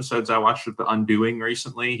few episodes I watched of The Undoing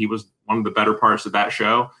recently, he was one of the better parts of that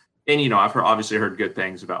show. And, I've obviously heard good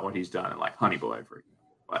things about what he's done in like Honey Boy, for example.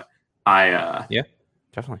 But yeah,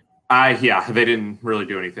 definitely. They didn't really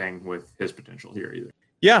do anything with his potential here either.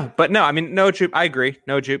 Yeah, but no, I mean, Noah Jupe, I agree.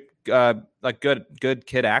 Noah Jupe, like good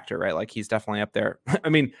kid actor, right? Like he's definitely up there. I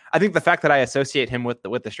mean, I think the fact that I associate him with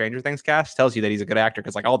the Stranger Things cast tells you that he's a good actor,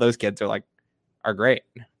 because like all those kids are great.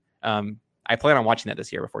 I plan on watching that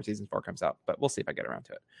this year before season 4 comes out, but we'll see if I get around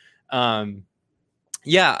to it.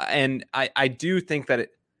 Yeah, and I do think that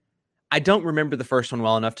I don't remember the first one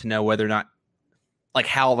well enough to know whether or not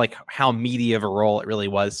how meaty of a role it really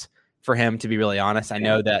was for him, to be really honest. I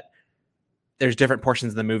know that there's different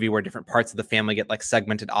portions of the movie where different parts of the family get like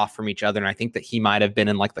segmented off from each other. And I think that he might've been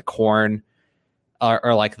in like the corn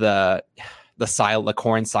or like the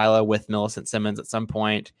corn silo with Millicent Simmons at some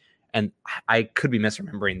point. And I could be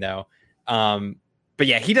misremembering though. But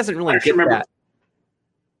yeah, he doesn't really get that.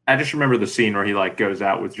 I just remember the scene where he like goes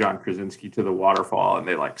out with John Krasinski to the waterfall and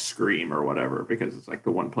they like scream or whatever, because it's like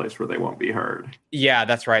the one place where they won't be heard. Yeah,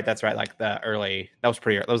 that's right. Like that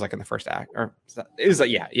was like in the first act, or it was like,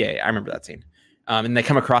 yeah. I remember that scene. And they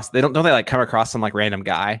come across, don't they like come across some like random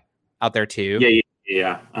guy out there too?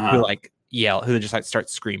 Yeah. Who like yell, who just like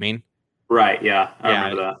starts screaming. Right. Yeah. I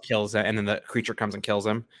remember that. Kills it. And then the creature comes and kills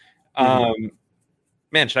him.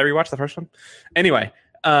 Man, should I rewatch the first one? Anyway.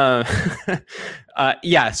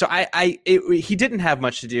 Yeah, so he didn't have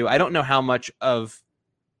much to do. I don't know how much of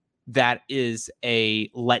that is a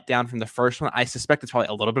letdown from the first one. I suspect it's probably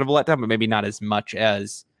a little bit of a letdown, but maybe not as much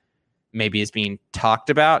as maybe is being talked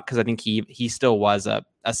about, because I think he still was a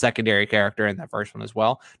secondary character in that first one as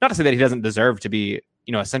well. Not to say that he doesn't deserve to be,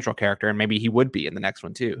 a central character, and maybe he would be in the next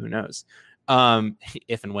one too. Who knows?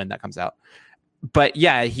 If and when that comes out. But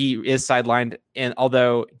yeah, he is sidelined, and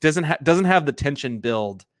although doesn't have the tension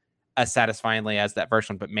build as satisfyingly as that first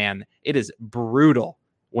one, but man, it is brutal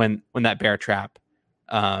when that bear trap,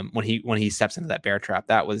 when he steps into that bear trap.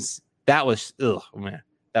 That was ugh, man.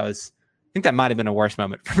 I think that might have been a worse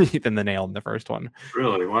moment for me than the nail in the first one.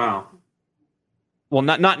 Really? Wow. Well,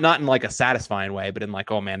 not in like a satisfying way, but in like,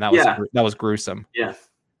 oh man, that was gruesome. Yes.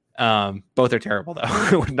 Both are terrible though.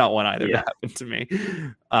 I would not want either to happen to me.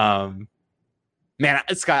 Man,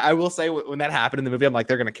 Scott, I will say when that happened in the movie, I'm like,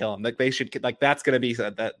 they're gonna kill him. Like they should, like that's gonna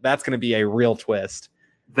be a real twist.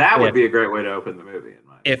 That would be a great way to open the movie, in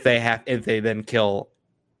my opinion. If they then kill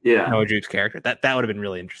Noah Jupe's character, that would have been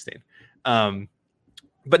really interesting.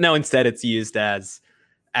 But no, instead it's used as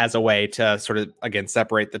a way to sort of again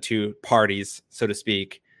separate the two parties, so to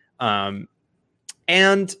speak. And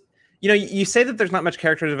you say that there's not much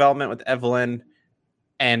character development with Evelyn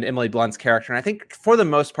and Emily Blunt's character. And I think for the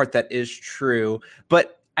most part that is true,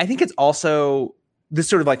 but I think it's also this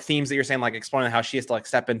sort of like themes that you're saying, like exploring how she has to like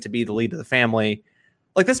step in to be the lead of the family.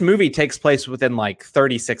 Like this movie takes place within like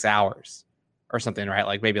 36 hours or something, right?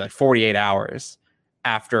 Like maybe like 48 hours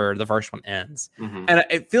after the first one ends. Mm-hmm. And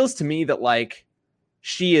it feels to me that like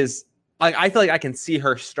she is like, I feel like I can see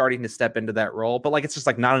her starting to step into that role, but like, it's just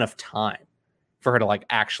like not enough time for her to like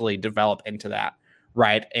actually develop into that.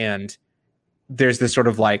 Right. And there's this sort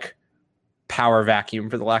of like power vacuum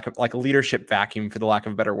for the lack of like a leadership vacuum for the lack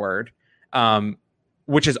of a better word.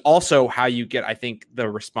 Which is also how you get, I think, the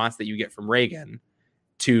response that you get from Reagan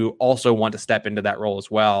to also want to step into that role as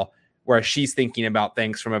well, where she's thinking about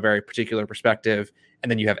things from a very particular perspective. And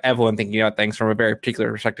then you have Evelyn thinking about things from a very particular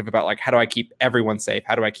perspective about like, how do I keep everyone safe?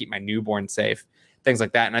 How do I keep my newborn safe? Things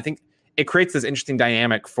like that. And I think it creates this interesting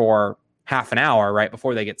dynamic for half an hour, right,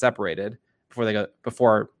 before they get separated,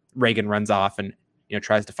 before Reagan runs off and,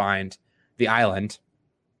 tries to find the island.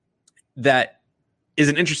 That is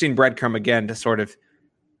an interesting breadcrumb again to sort of,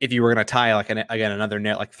 if you were going to tie like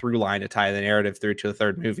another through line to tie the narrative through to a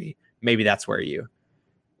third movie, maybe that's where you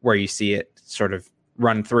see it sort of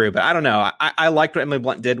run through. But I don't know. I liked what Emily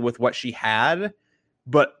Blunt did with what she had,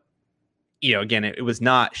 but again,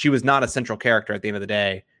 she was not a central character at the end of the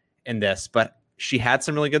day in this, but she had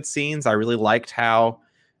some really good scenes. I really liked how,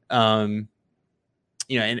 in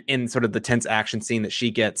sort of the tense action scene that she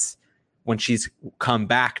gets when she's come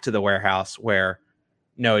back to the warehouse where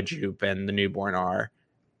Noah Jupe and the newborn are,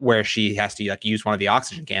 where she has to like use one of the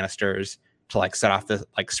oxygen canisters to like set off the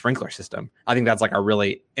like sprinkler system. I think that's like a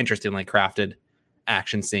really interestingly crafted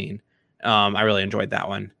action scene. I really enjoyed that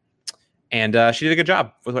one. And she did a good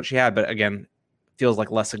job with what she had, but again, feels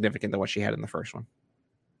like less significant than what she had in the first one.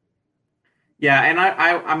 Yeah, and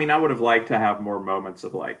I mean, I would have liked to have more moments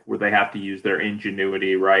of like where they have to use their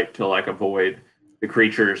ingenuity, right, to like avoid the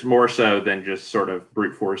creatures more so than just sort of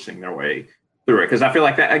brute forcing their way through it. Because I feel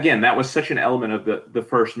like that again, that was such an element of the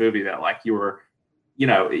first movie that like you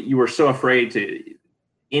were so afraid to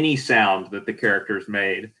any sound that the characters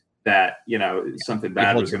made that something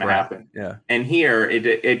bad was going to happen. Yeah, and here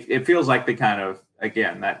it feels like the kind of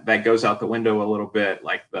again that goes out the window a little bit,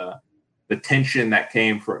 like the tension that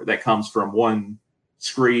comes from one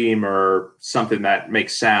scream or something that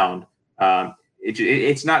makes sound.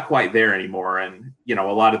 It's not quite there anymore, and a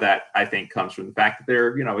lot of that I think comes from the fact that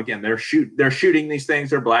they're again they're shooting these things,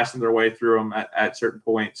 they're blasting their way through them at certain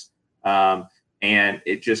points, and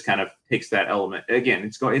it just kind of takes that element. Again,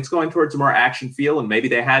 it's going towards a more action feel, and maybe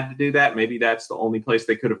they had to do that. Maybe that's the only place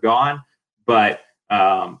they could have gone, but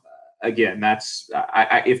again, that's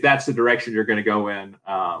if that's the direction you're going to go in.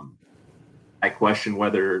 I question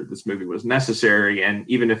whether this movie was necessary, and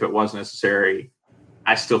even if it was necessary,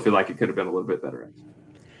 I still feel like it could have been a little bit better.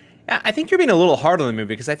 I think you're being a little hard on the movie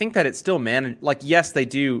because I think that it's still managed. Like, yes, they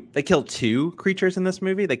kill two creatures in this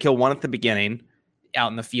movie. They kill one at the beginning,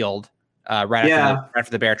 out in the field, right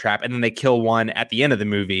after the bear trap, and then they kill one at the end of the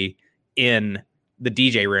movie in the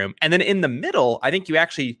DJ room, and then in the middle, I think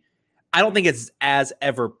I don't think it's as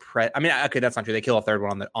ever. I mean, okay, that's not true. They kill a third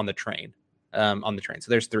one on the train, So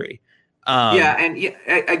there's three.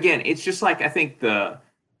 Again, it's just like I think the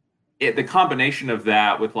combination of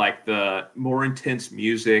that with like the more intense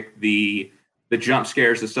music, the jump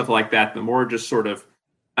scares and stuff like that, the more just sort of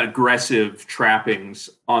aggressive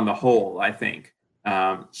trappings on the whole, I think,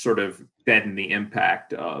 sort of deaden the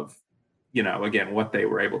impact of again what they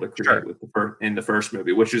were able to create with in the first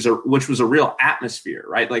movie, which was a real atmosphere,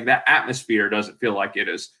 right? Like that atmosphere doesn't feel like it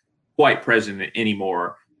is quite present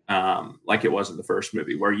anymore. Like it was in the first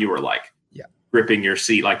movie, where you were like gripping your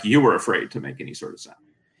seat, like you were afraid to make any sort of sound.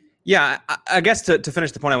 Yeah, I guess to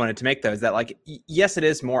finish the point I wanted to make, though, is that like, yes, it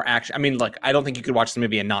is more action. I mean, like, I don't think you could watch the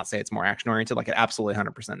movie and not say it's more action oriented. Like, it absolutely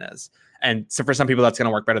 100% is. And so for some people, that's going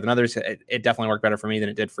to work better than others. It definitely worked better for me than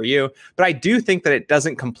it did for you. But I do think that it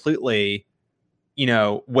doesn't completely,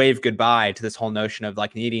 wave goodbye to this whole notion of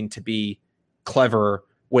like needing to be clever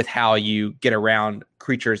with how you get around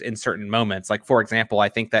creatures in certain moments. Like, for example, I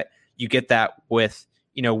think that you get that with,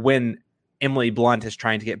 when Emily Blunt is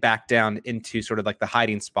trying to get back down into sort of like the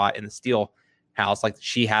hiding spot in the steel house. Like,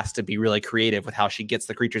 she has to be really creative with how she gets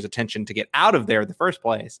the creature's attention to get out of there in the first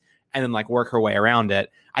place and then like work her way around it.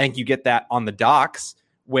 I think you get that on the docks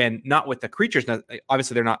when not with the creatures.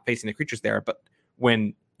 Obviously they're not facing the creatures there, but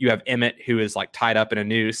when you have Emmett, who is like tied up in a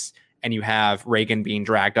noose, and you have Reagan being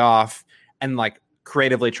dragged off and like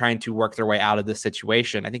creatively trying to work their way out of this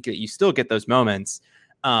situation. I think that you still get those moments.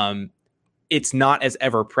 It's not as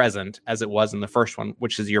ever present as it was in the first one,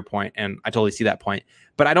 which is your point, and I totally see that point.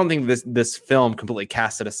 But I don't think this film completely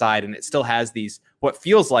casts it aside, and it still has these what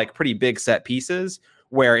feels like pretty big set pieces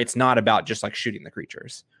where it's not about just like shooting the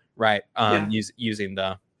creatures, right? Using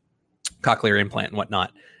the cochlear implant and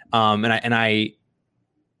whatnot. And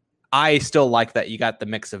I still like that you got the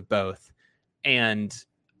mix of both, and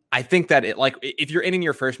I think that it like if you're ending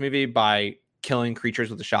your first movie by killing creatures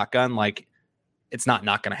with a shotgun, like, it's not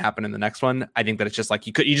going to happen in the next one. I think that it's just like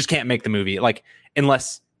you just can't make the movie like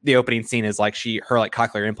unless the opening scene is like her like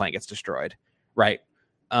cochlear implant gets destroyed, right?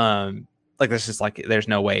 Like there's just like there's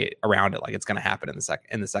no way around it. Like it's going to happen in the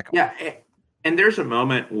second one. Yeah, and there's a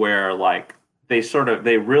moment where like they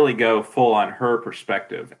really go full on her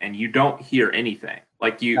perspective, and you don't hear anything.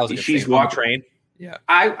 Like she's walking train. Yeah,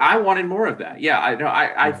 I wanted more of that. Yeah, I know.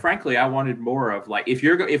 I frankly, I wanted more of like if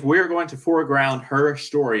we're going to foreground her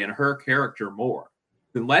story and her character more,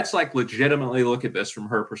 then let's like legitimately look at this from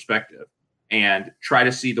her perspective and try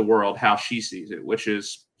to see the world how she sees it, which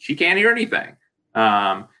is she can't hear anything.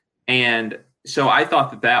 And so I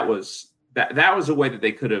thought that was a way that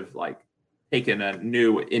they could have like taken a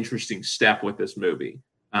new interesting step with this movie.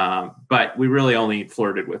 But we really only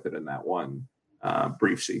flirted with it in that one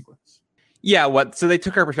brief sequence. Yeah, so they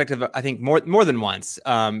took our perspective, I think, more than once.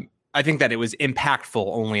 I think that it was impactful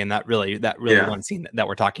only in that really one scene that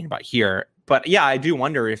we're talking about here. But yeah, I do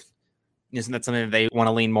wonder if isn't that something that they want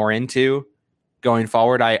to lean more into going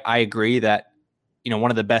forward. I agree that one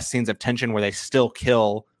of the best scenes of tension where they still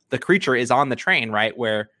kill the creature is on the train, right?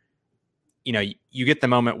 Where you get the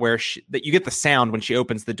moment where you get the sound when she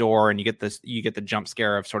opens the door, and you get the jump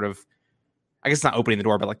scare of sort of, I guess not opening the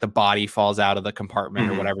door, but like the body falls out of the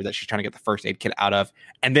compartment or whatever that she's trying to get the first aid kit out of.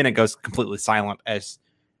 And then it goes completely silent as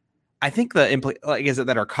I think is it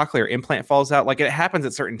that her cochlear implant falls out? Like it happens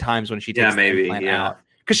at certain times when she takes the implant out.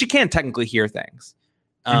 Because she can technically hear things.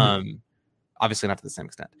 Obviously not to the same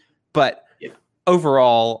extent. But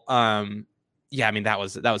overall, yeah, I mean, that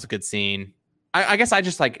was a good scene. I guess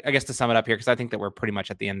to sum it up here, because I think that we're pretty much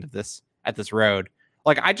at the end of this road.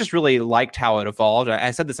 Like, I just really liked how it evolved.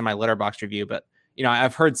 I said this in my Letterboxd review, but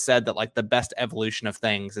I've heard said that like the best evolution of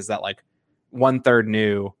things is that like 1/3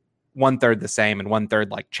 new, 1/3 the same, and 1/3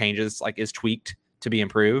 like changes, like is tweaked to be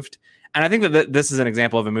improved. And I think that this is an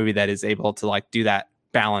example of a movie that is able to like do that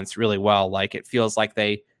balance really well. Like, it feels like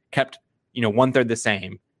they kept 1/3 the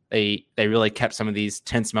same. They really kept some of these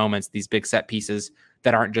tense moments, these big set pieces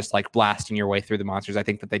that aren't just like blasting your way through the monsters. I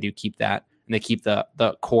think that they do keep that, and they keep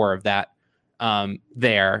the core of that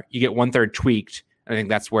there. You get 1/3 tweaked, and I think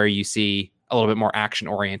that's where you see a little bit more action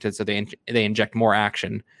oriented. So they inject more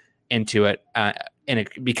action into it,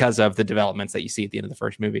 because of the developments that you see at the end of the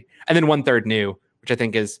first movie. And then 1/3 new, which I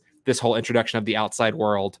think is this whole introduction of the outside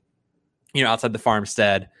world, outside the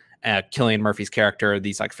farmstead, Cillian Murphy's character,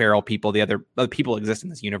 these like feral people, the other people exist in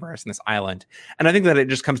this universe, in this island. And I think that it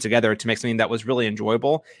just comes together to make something that was really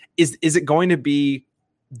enjoyable. Is it going to be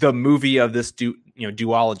the movie of this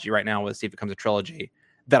duology right now? We'll see if it becomes a trilogy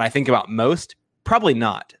that I think about most. Probably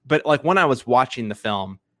not. But like, when I was watching the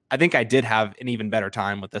film, I think I did have an even better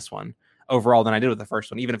time with this one overall than I did with the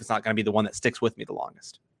first one, even if it's not going to be the one that sticks with me the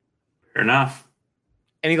longest. Fair enough.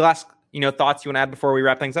 Any last, thoughts you want to add before we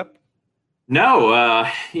wrap things up? No,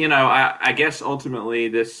 I guess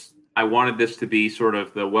ultimately I wanted this to be sort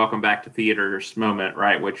of the welcome back to theaters moment,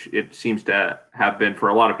 right? Which it seems to have been for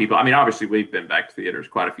a lot of people. I mean, obviously we've been back to theaters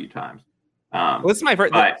quite a few times. Well, this is my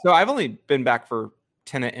first. So I've only been back for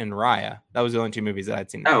Tenet and Raya. That was the only two movies that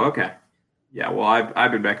I'd seen. Oh, okay. Yeah, well,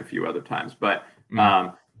 I've been back a few other times, but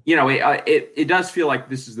it does feel like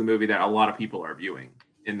this is the movie that a lot of people are viewing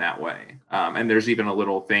in that way. And there's even a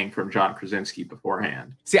little thing from John Krasinski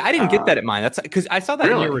beforehand. See, I didn't get that at mine. That's because I saw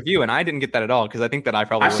that in your review, and I didn't get that at all, because I think that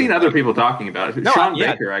I've seen other people talking about it. No, Sean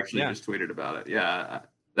Baker actually just tweeted about it. Yeah,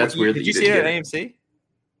 that's weird. Did you see it at AMC?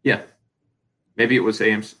 Yeah, maybe it was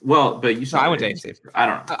AMC. Well, but you saw. I went to AMC. I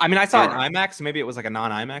don't know. I mean, I saw it in IMAX. So maybe it was like a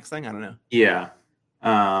non-IMAX thing. I don't know. Yeah,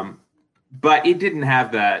 but it didn't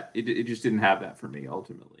have that. It just didn't have that for me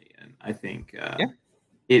ultimately, and I think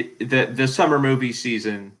the summer movie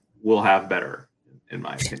season will have better, in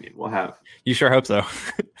my opinion. We'll have. You sure hope so,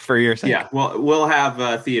 for your sake. Yeah, we'll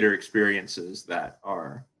have theater experiences that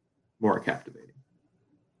are more captivating.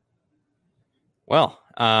 Well,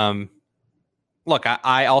 look,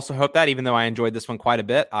 I also hope that, even though I enjoyed this one quite a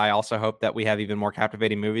bit, I also hope that we have even more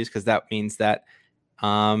captivating movies, because that means that,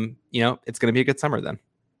 it's going to be a good summer then.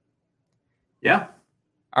 Yeah.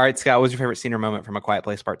 All right, Scott, what was your favorite scene or moment from A Quiet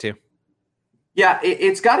Place Part 2? Yeah,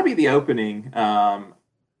 it's got to be the opening.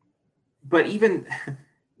 But even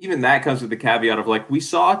that comes with the caveat of, like, we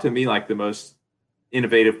saw, to me, like, the most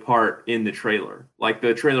innovative part in the trailer, like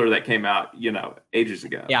the trailer that came out, ages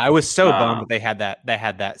ago. Yeah, I was so bummed that they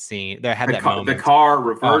had that scene. They had that moment. The car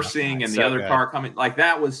reversing and the other car coming. Like,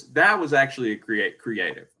 that was actually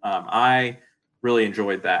creative. I really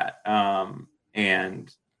enjoyed that.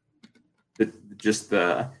 And the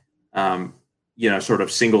sort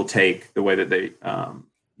of single take, the way that they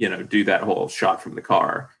do that whole shot from the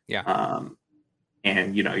car. Yeah.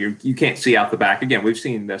 And you can't see out the back. Again, we've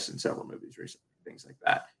seen this in several movies recently, things like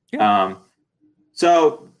that. Yeah.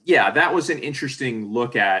 So yeah, that was an interesting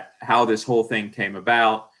look at how this whole thing came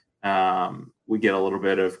about. We get a little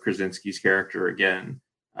bit of Krasinski's character again.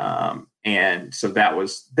 And so that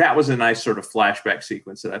was a nice sort of flashback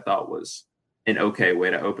sequence that I thought was an okay way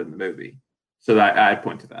to open the movie. So that I'd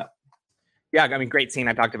point to that. Yeah, I mean, great scene.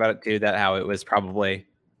 I talked about it too, that how it was probably,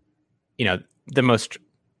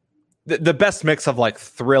 the best mix of like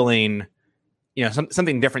thrilling,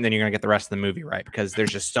 something different than you're going to get the rest of the movie, right? Because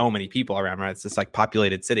there's just so many people around, right? It's this like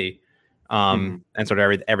populated city. And sort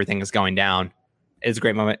of everything is going down. It's a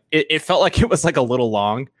great moment. It felt like it was like a little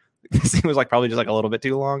long. The scene was like probably just like a little bit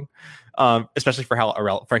too long, especially for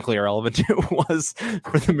how frankly irrelevant it was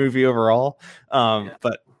for the movie overall.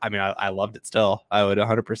 But I mean, I loved it still. I would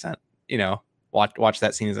 100%, watch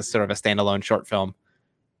that scene as a sort of a standalone short film.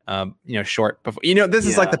 Short before, this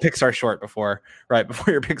is like the Pixar short before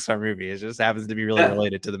your Pixar movie. It just happens to be really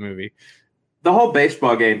related to the movie. The whole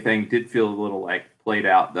baseball game thing did feel a little like played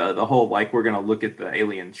out. The whole, like, we're going to look at the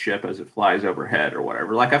alien ship as it flies overhead or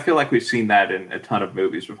whatever. Like, I feel like we've seen that in a ton of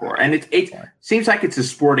movies before. And it seems like it's a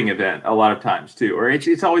sporting event a lot of times too, or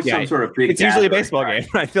it's always some sort of big. It's usually a baseball game.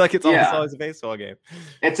 I feel like it's always a baseball game.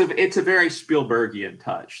 It's a very Spielbergian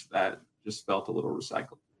touch that just felt a little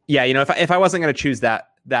recycled. Yeah, if I wasn't going to choose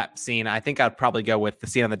that scene, I think I'd probably go with the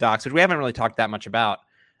scene on the docks, which we haven't really talked that much about.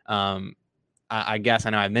 I guess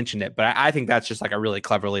I know I mentioned it, but I think that's just like a really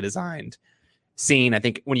cleverly designed scene. I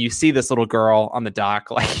think when you see this little girl on the dock,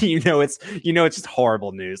 like it's just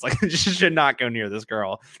horrible news. Like, just should not go near this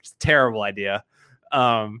girl. Just terrible idea.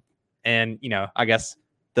 And I guess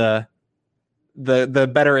the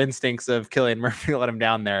better instincts of Cillian Murphy let him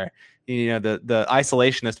down there. The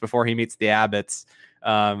isolationist before he meets the Abbotts.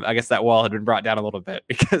 I guess that wall had been brought down a little bit,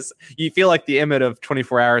 because you feel like the Emmett of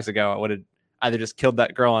 24 hours ago would have either just killed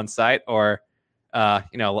that girl on sight or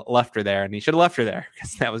left her there, and he should have left her there,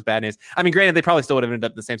 because that was bad news. I mean, granted, they probably still would have ended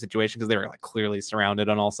up in the same situation, because they were like clearly surrounded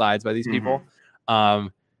on all sides by these people.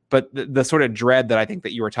 But the sort of dread that I think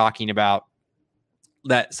that you were talking about,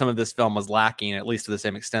 that some of this film was lacking, at least to the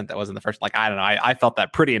same extent that was in the first, like, I don't know, I felt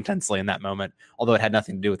that pretty intensely in that moment, although it had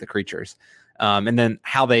nothing to do with the creatures. And then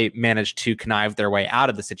how they managed to connive their way out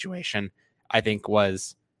of the situation, I think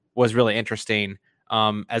was really interesting,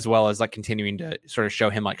 as well as like continuing to sort of show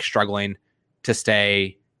him like struggling to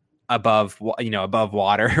stay above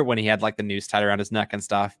water when he had like the noose tied around his neck and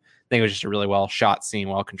stuff. I think it was just a really well shot scene,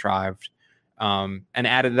 well contrived, and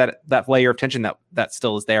added that layer of tension that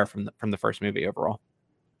still is there from the first movie overall.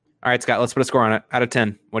 All right, Scott, let's put a score on it. Out of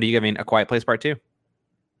 10, what are you giving A Quiet Place Part 2?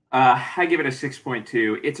 I give it a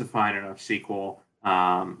 6.2. It's a fine enough sequel,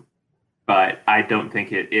 but I don't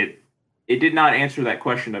think it did not answer that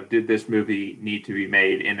question of, did this movie need to be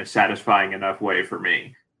made in a satisfying enough way for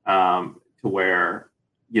me, to where,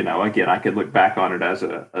 again, I could look back on it as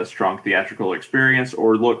a strong theatrical experience,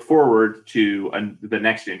 or look forward to the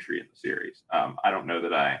next entry in the series. I don't know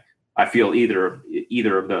that I feel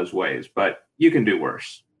either of those ways, but you can do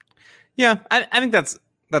worse. Yeah, I think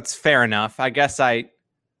that's fair enough. I guess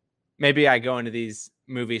maybe I go into these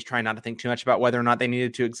movies trying not to think too much about whether or not they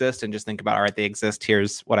needed to exist, and just think about, all right, they exist.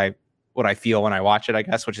 Here's what I feel when I watch it, I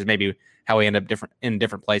guess, which is maybe how we end up in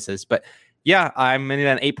different places. But yeah, I'm in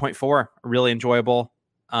an 8.4, really enjoyable.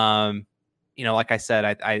 Like I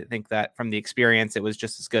said, I think that from the experience, it was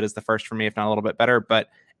just as good as the first for me, if not a little bit better. But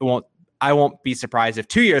I won't be surprised if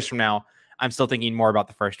 2 years from now, I'm still thinking more about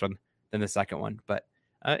the first one than the second one. But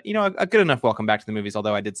a good enough welcome back to the movies,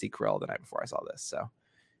 although I did see Cruella the night before I saw this. So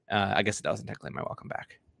I guess it doesn't technically my welcome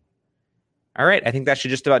back. All right. I think that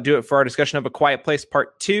should just about do it for our discussion of A Quiet Place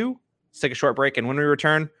Part 2. Let's take a short break. And when we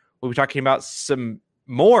return, we'll be talking about some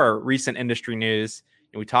more recent industry news.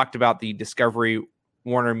 We talked about the Discovery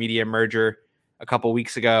Warner Media merger a couple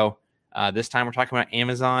weeks ago. This time we're talking about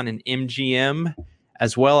Amazon and MGM,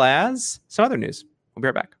 as well as some other news. We'll be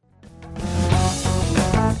right back.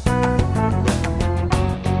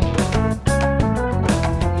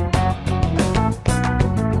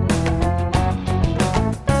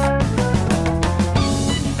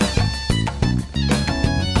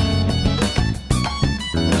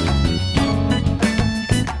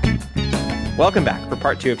 Welcome back for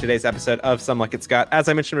part 2 of today's episode of Some Like It, Scott. As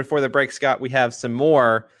I mentioned before the break, Scott, we have some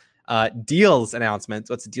more deals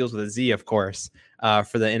announcements. What's deals with a Z, of course,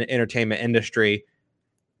 for the entertainment industry.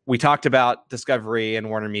 We talked about Discovery and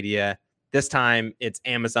Warner Media. This time it's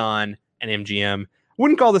Amazon and MGM.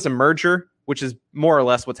 Wouldn't call this a merger, which is more or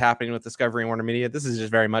less what's happening with Discovery and Warner Media. This is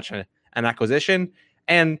just very much an acquisition.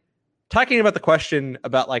 And talking about the question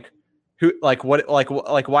about why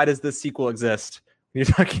does this sequel exist? You're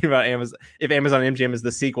talking about Amazon, if Amazon and MGM is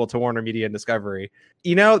the sequel to Warner Media and Discovery.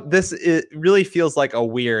 It really feels like a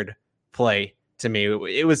weird play to me.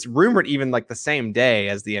 It was rumored even like the same day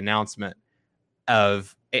as the announcement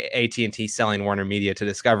of AT&T selling Warner Media to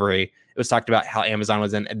Discovery. It was talked about how Amazon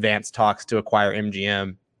was in advanced talks to acquire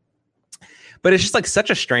MGM. But it's just like such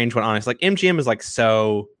a strange one, honestly. Like MGM is like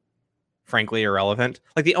so frankly irrelevant.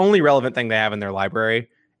 Like the only relevant thing they have in their library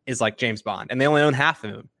is like James Bond, and they only own half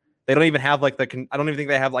of him. They don't even have I don't even think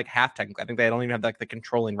they have like half technically. I think they don't even have like the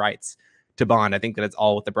controlling rights to Bond. I think that it's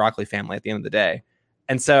all with the Broccoli family at the end of the day.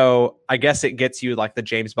 And so I guess it gets you like the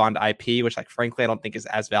James Bond IP, which like frankly I don't think is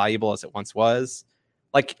as valuable as it once was.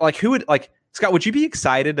 Like who would Scott, would you be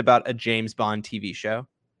excited about a James Bond TV show?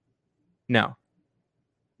 No,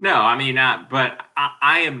 I mean, but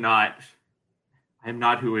I am not. I'm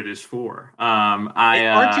not who it is for.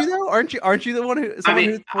 Aren't you though? Aren't you the one who?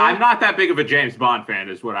 I'm not that big of a James Bond fan,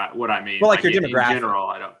 is what I mean. Well, like your demographic in general,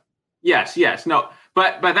 I don't. Yes, no,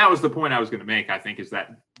 but that was the point I was going to make. I think is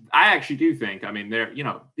that I actually do think. I mean,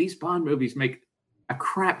 these Bond movies make a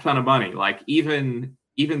crap ton of money. Like even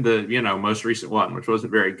the most recent one, which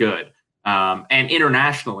wasn't very good, and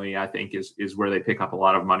internationally, I think is where they pick up a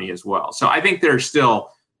lot of money as well. So I think there's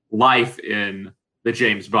still life in the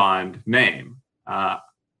James Bond name.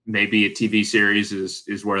 Maybe a TV series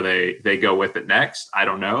is where they go with it next. I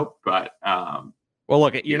don't know, but well,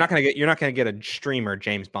 look, you're not gonna get a streamer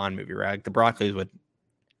James Bond movie, right? The Broccoli's would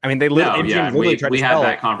I mean, MGM literally tried to sell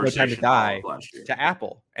that conversation No Time to Die to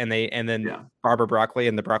Apple, and then Barbara Broccoli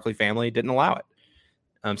and the Broccoli family didn't allow it.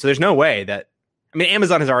 So there's no way that. I mean,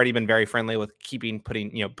 Amazon has already been very friendly with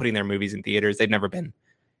putting their movies in theaters. They've never been,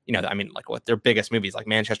 like what their biggest movies like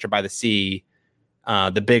Manchester by the Sea,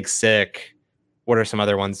 The Big Sick. What are some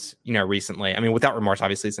other ones, recently? I mean, Without Remorse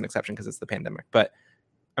obviously is an exception because it's the pandemic. But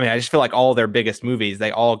I mean, I just feel like all their biggest movies,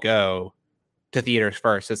 they all go to theaters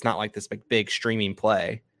first. It's not like this big streaming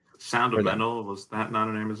play. Sound of Metal, was that not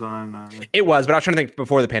an Amazon? It was, but I was trying to think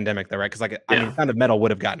before the pandemic, though, right? Because I mean, Sound of Metal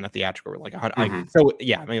would have gotten a theatrical so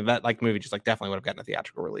yeah, I mean that movie just definitely would have gotten a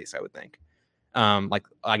theatrical release, I would think.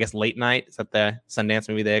 I guess Late Night, is that the Sundance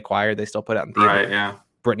movie they acquired? They still put out in theater. Right, yeah.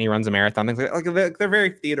 Brittany Runs a Marathon, things they're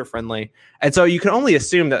very theater friendly, and so you can only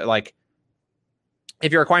assume that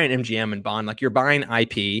if you're acquiring MGM and Bond, you're buying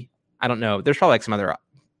IP. I don't know. There's probably some other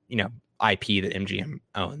IP that MGM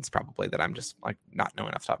owns, probably, that I'm just not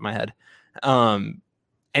knowing off the top of my head. And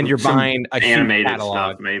you're buying a animated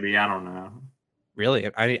catalog, stuff, maybe. I don't know. Really?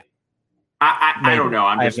 I don't know.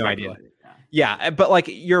 I have no idea. Yeah, but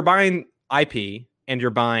you're buying IP and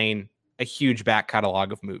you're buying a huge back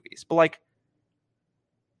catalog of movies. But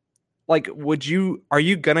are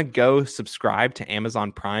you gonna go subscribe to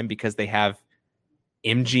Amazon Prime because they have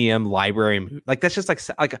MGM library movie? That's just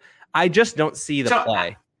I just don't see the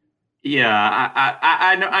play. Yeah,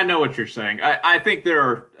 I know what you're saying. I think there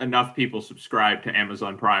are enough people subscribed to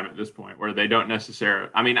Amazon Prime at this point where they don't necessarily.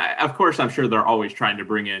 I mean, of course, I'm sure they're always trying to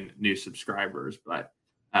bring in new subscribers, but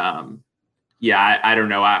I don't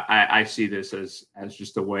know. I see this as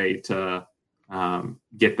just a way to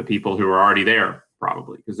get the people who are already there,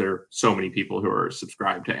 probably, because there are so many people who are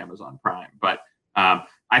subscribed to Amazon Prime. But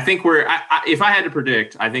I think if I had to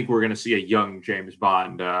predict, I think we're going to see a young James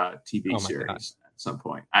Bond TV series. God. Some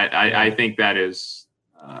point. I think that is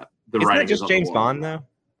the writing. Isn't it just James Bond though?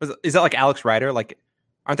 Is that Alex Rider?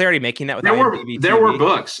 Aren't they already making that with there were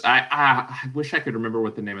books. I wish I could remember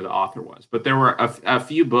what the name of the author was, but there were a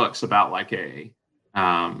few books about a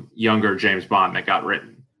younger James Bond that got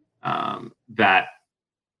written that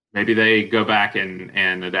maybe they go back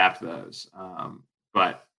and adapt those.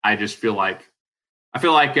 But I just feel like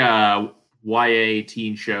YA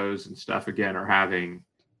teen shows and stuff again are having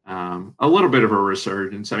a little bit of a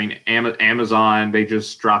resurgence. I mean, Amazon, they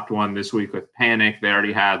just dropped one this week with Panic. They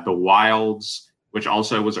already had The Wilds, which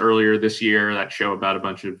also was earlier this year. That show about a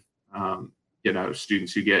bunch of,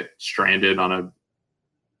 students who get stranded on an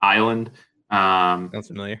island. Sounds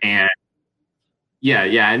familiar. And yeah.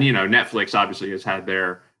 And, Netflix obviously has had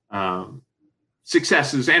their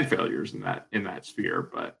successes and failures in that sphere,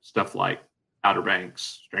 but stuff like Outer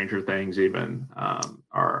Banks, Stranger Things even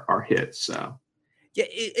are hits. So. Yeah,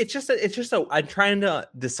 it's just I'm trying to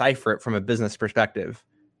decipher it from a business perspective,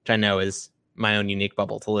 which I know is my own unique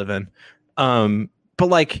bubble to live in.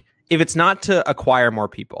 But if it's not to acquire more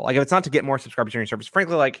people, if it's not to get more subscribers to your service,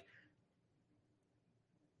 frankly,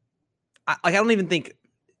 I don't even think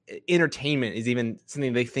entertainment is even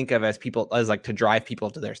something they think of as to drive people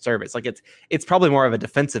to their service. It's probably more of a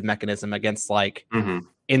defensive mechanism against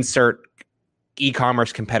insert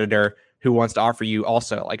e-commerce competitor who wants to offer you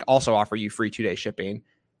also offer you free 2-day shipping.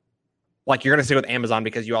 You're going to stick with Amazon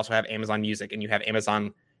because you also have Amazon Music and you have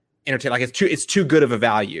Amazon Entertainment. It's too good of a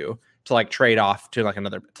value to trade off to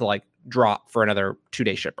another, to drop for another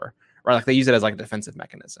 2-day shipper, right? They use it as a defensive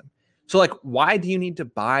mechanism. So why do you need to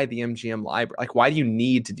buy the MGM library? Why do you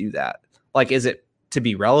need to do that? Is it to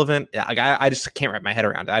be relevant? I just can't wrap my head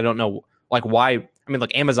around it. I don't know why. I mean,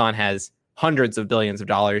 Amazon has hundreds of billions of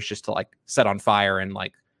dollars just to set on fire and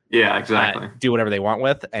yeah, exactly. Do whatever they want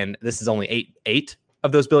with, and this is only eight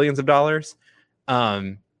of those billions of dollars.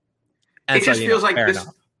 And it just feels like this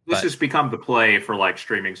has become the play for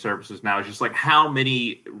streaming services now. It's just how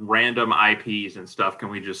many random IPs and stuff can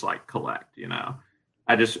we just collect?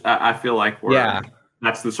 I feel like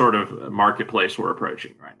that's the sort of marketplace we're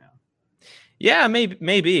approaching right now. Yeah,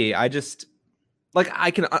 maybe. I just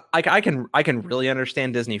I can really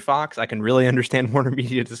understand Disney Fox. I can really understand Warner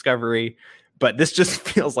Media Discovery. But this just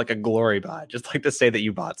feels like a glory buy, just to say that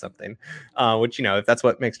you bought something, which, if that's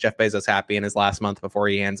what makes Jeff Bezos happy in his last month before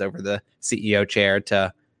he hands over the CEO chair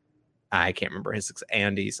to, I can't remember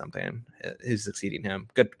Andy something who's succeeding him.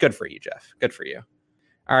 Good for you, Jeff. Good for you.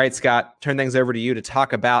 All right, Scott, turn things over to you to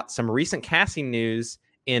talk about some recent casting news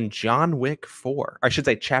in John Wick 4. Or I should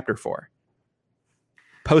say Chapter 4.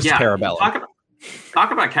 Post Parabellum.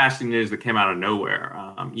 Talk about casting news that came out of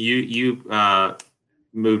nowhere. You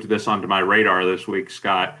moved this onto my radar this week,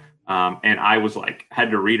 Scott. And I was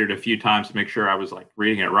had to read it a few times to make sure I was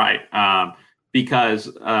reading it right. Because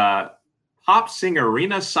pop singer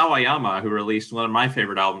Rina Sawayama, who released one of my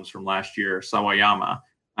favorite albums from last year, Sawayama,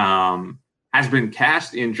 has been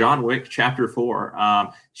cast in John Wick Chapter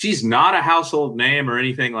 4. She's not a household name or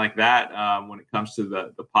anything like that when it comes to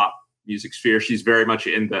the pop music sphere. She's very much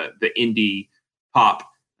in the indie pop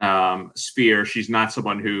sphere. She's not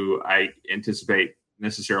someone who I anticipate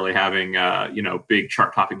necessarily having big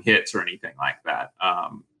chart-topping hits or anything like that.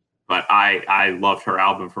 But I loved her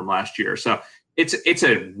album from last year. So it's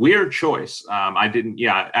a weird choice. I didn't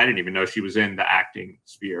even know she was in the acting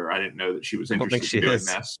sphere. I didn't know that she was interested in doing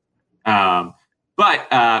this.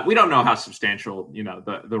 But we don't know how substantial,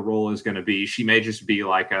 the role is going to be. She may just be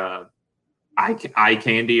like a eye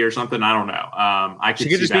candy or something. I don't know. She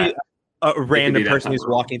could just be a random person who's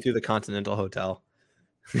walking through the Continental Hotel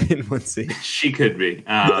in one scene. She could be.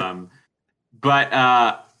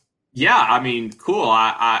 Yeah, I mean, cool.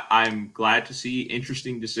 I'm glad to see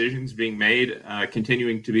interesting decisions being made,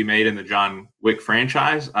 continuing to be made in the John Wick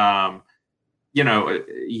franchise.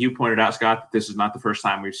 You pointed out, Scott, that this is not the first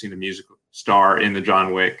time we've seen a musical star in the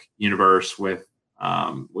John Wick universe with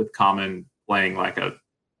Common playing like a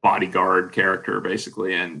bodyguard character,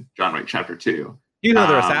 basically, in John Wick Chapter 2.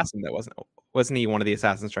 Their assassin that wasn't he one of the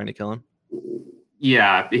assassins trying to kill him?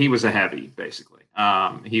 Yeah, he was a heavy, basically.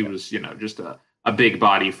 He was, just a big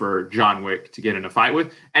body for John Wick to get in a fight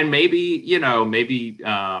with. And maybe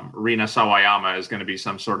Rina Sawayama is going to be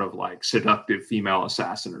some sort of like seductive female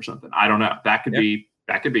assassin or something. I don't know. That could be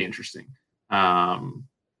interesting. I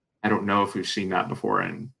don't know if we've seen that before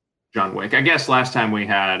in John Wick. I guess last time we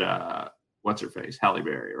had what's her face, Halle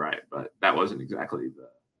Berry, right? But that wasn't exactly the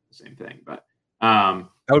same thing. But I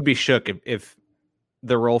would be shook if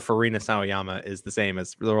the role for Rina Sawayama is the same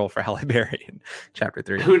as the role for Halle Berry in Chapter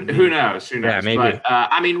 3. Who knows? Yeah, maybe.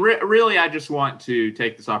 But, really, I just want to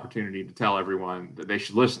take this opportunity to tell everyone that they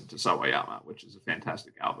should listen to Sawayama, which is a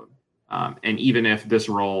fantastic album. And even if this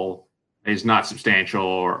role is not substantial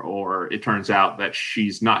or it turns out that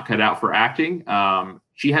she's not cut out for acting,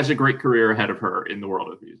 she has a great career ahead of her in the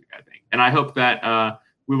world of music, I think. And I hope that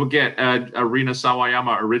we will get a Rina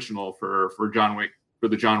Sawayama original for John Wick, for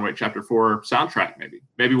the John Wick Chapter 4 soundtrack.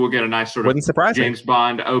 Maybe we'll get a nice sort of James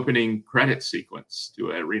Bond opening credits sequence to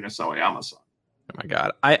a Rina Sawayama song. Oh my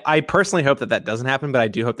God. I personally hope that doesn't happen, but I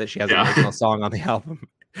do hope that she has an original song on the album.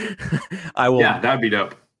 I will. Yeah, that'd be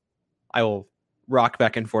dope. I will rock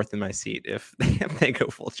back and forth in my seat if they go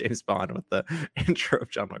full James Bond with the intro of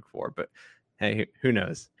John Wick 4. But hey, who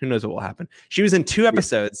knows? Who knows what will happen? She was in 2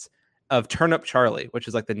 episodes of Turn Up Charlie, which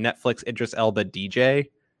is like the Netflix Idris Elba DJ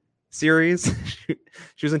series.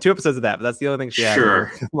 She was in 2 episodes of that, but that's the only thing she had in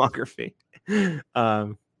her filmography.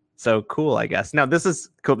 So cool, I guess. Now this is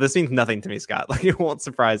cool. This means nothing to me, Scott. Like, it won't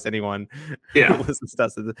surprise anyone who listens to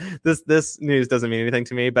us. This news doesn't mean anything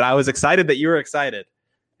to me, but I was excited that you were excited,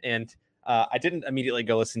 and I didn't immediately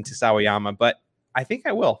go listen to Sawayama, but I think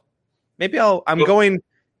I will. Maybe I'm going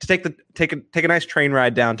to take a nice train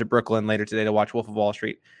ride down to Brooklyn later today to watch Wolf of Wall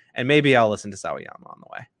Street, and maybe I'll listen to Sawayama on the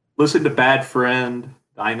way. Listen to Bad Friend,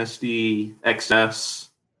 Dynasty, XS,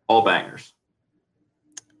 all bangers.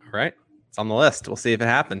 All right. It's on the list. We'll see if it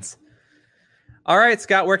happens. All right,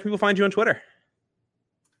 Scott, where can people find you on Twitter?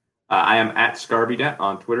 I am at ScarbyDet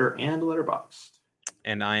on Twitter and Letterboxd.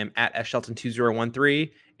 And I am at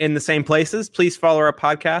shelton2013 in the same places. Please follow our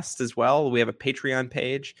podcast as well. We have a Patreon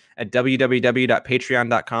page at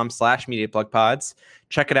www.patreon.com/MediaPlugPods.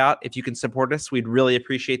 Check it out. If you can support us, we'd really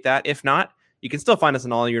appreciate that. If not, you can still find us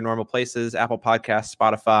in all your normal places, Apple Podcasts,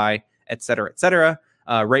 Spotify, et cetera, et cetera.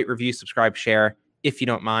 Rate, review, subscribe, share, if you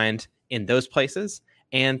don't mind, in those places.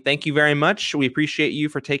 And thank you very much. We appreciate you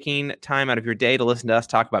for taking time out of your day to listen to us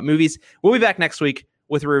talk about movies. We'll be back next week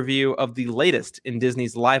with a review of the latest in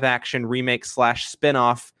Disney's live-action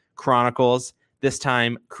remake/spin-off chronicles, this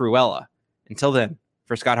time Cruella. Until then,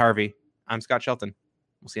 for Scott Harvey, I'm Scott Shelton.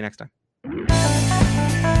 We'll see you next time.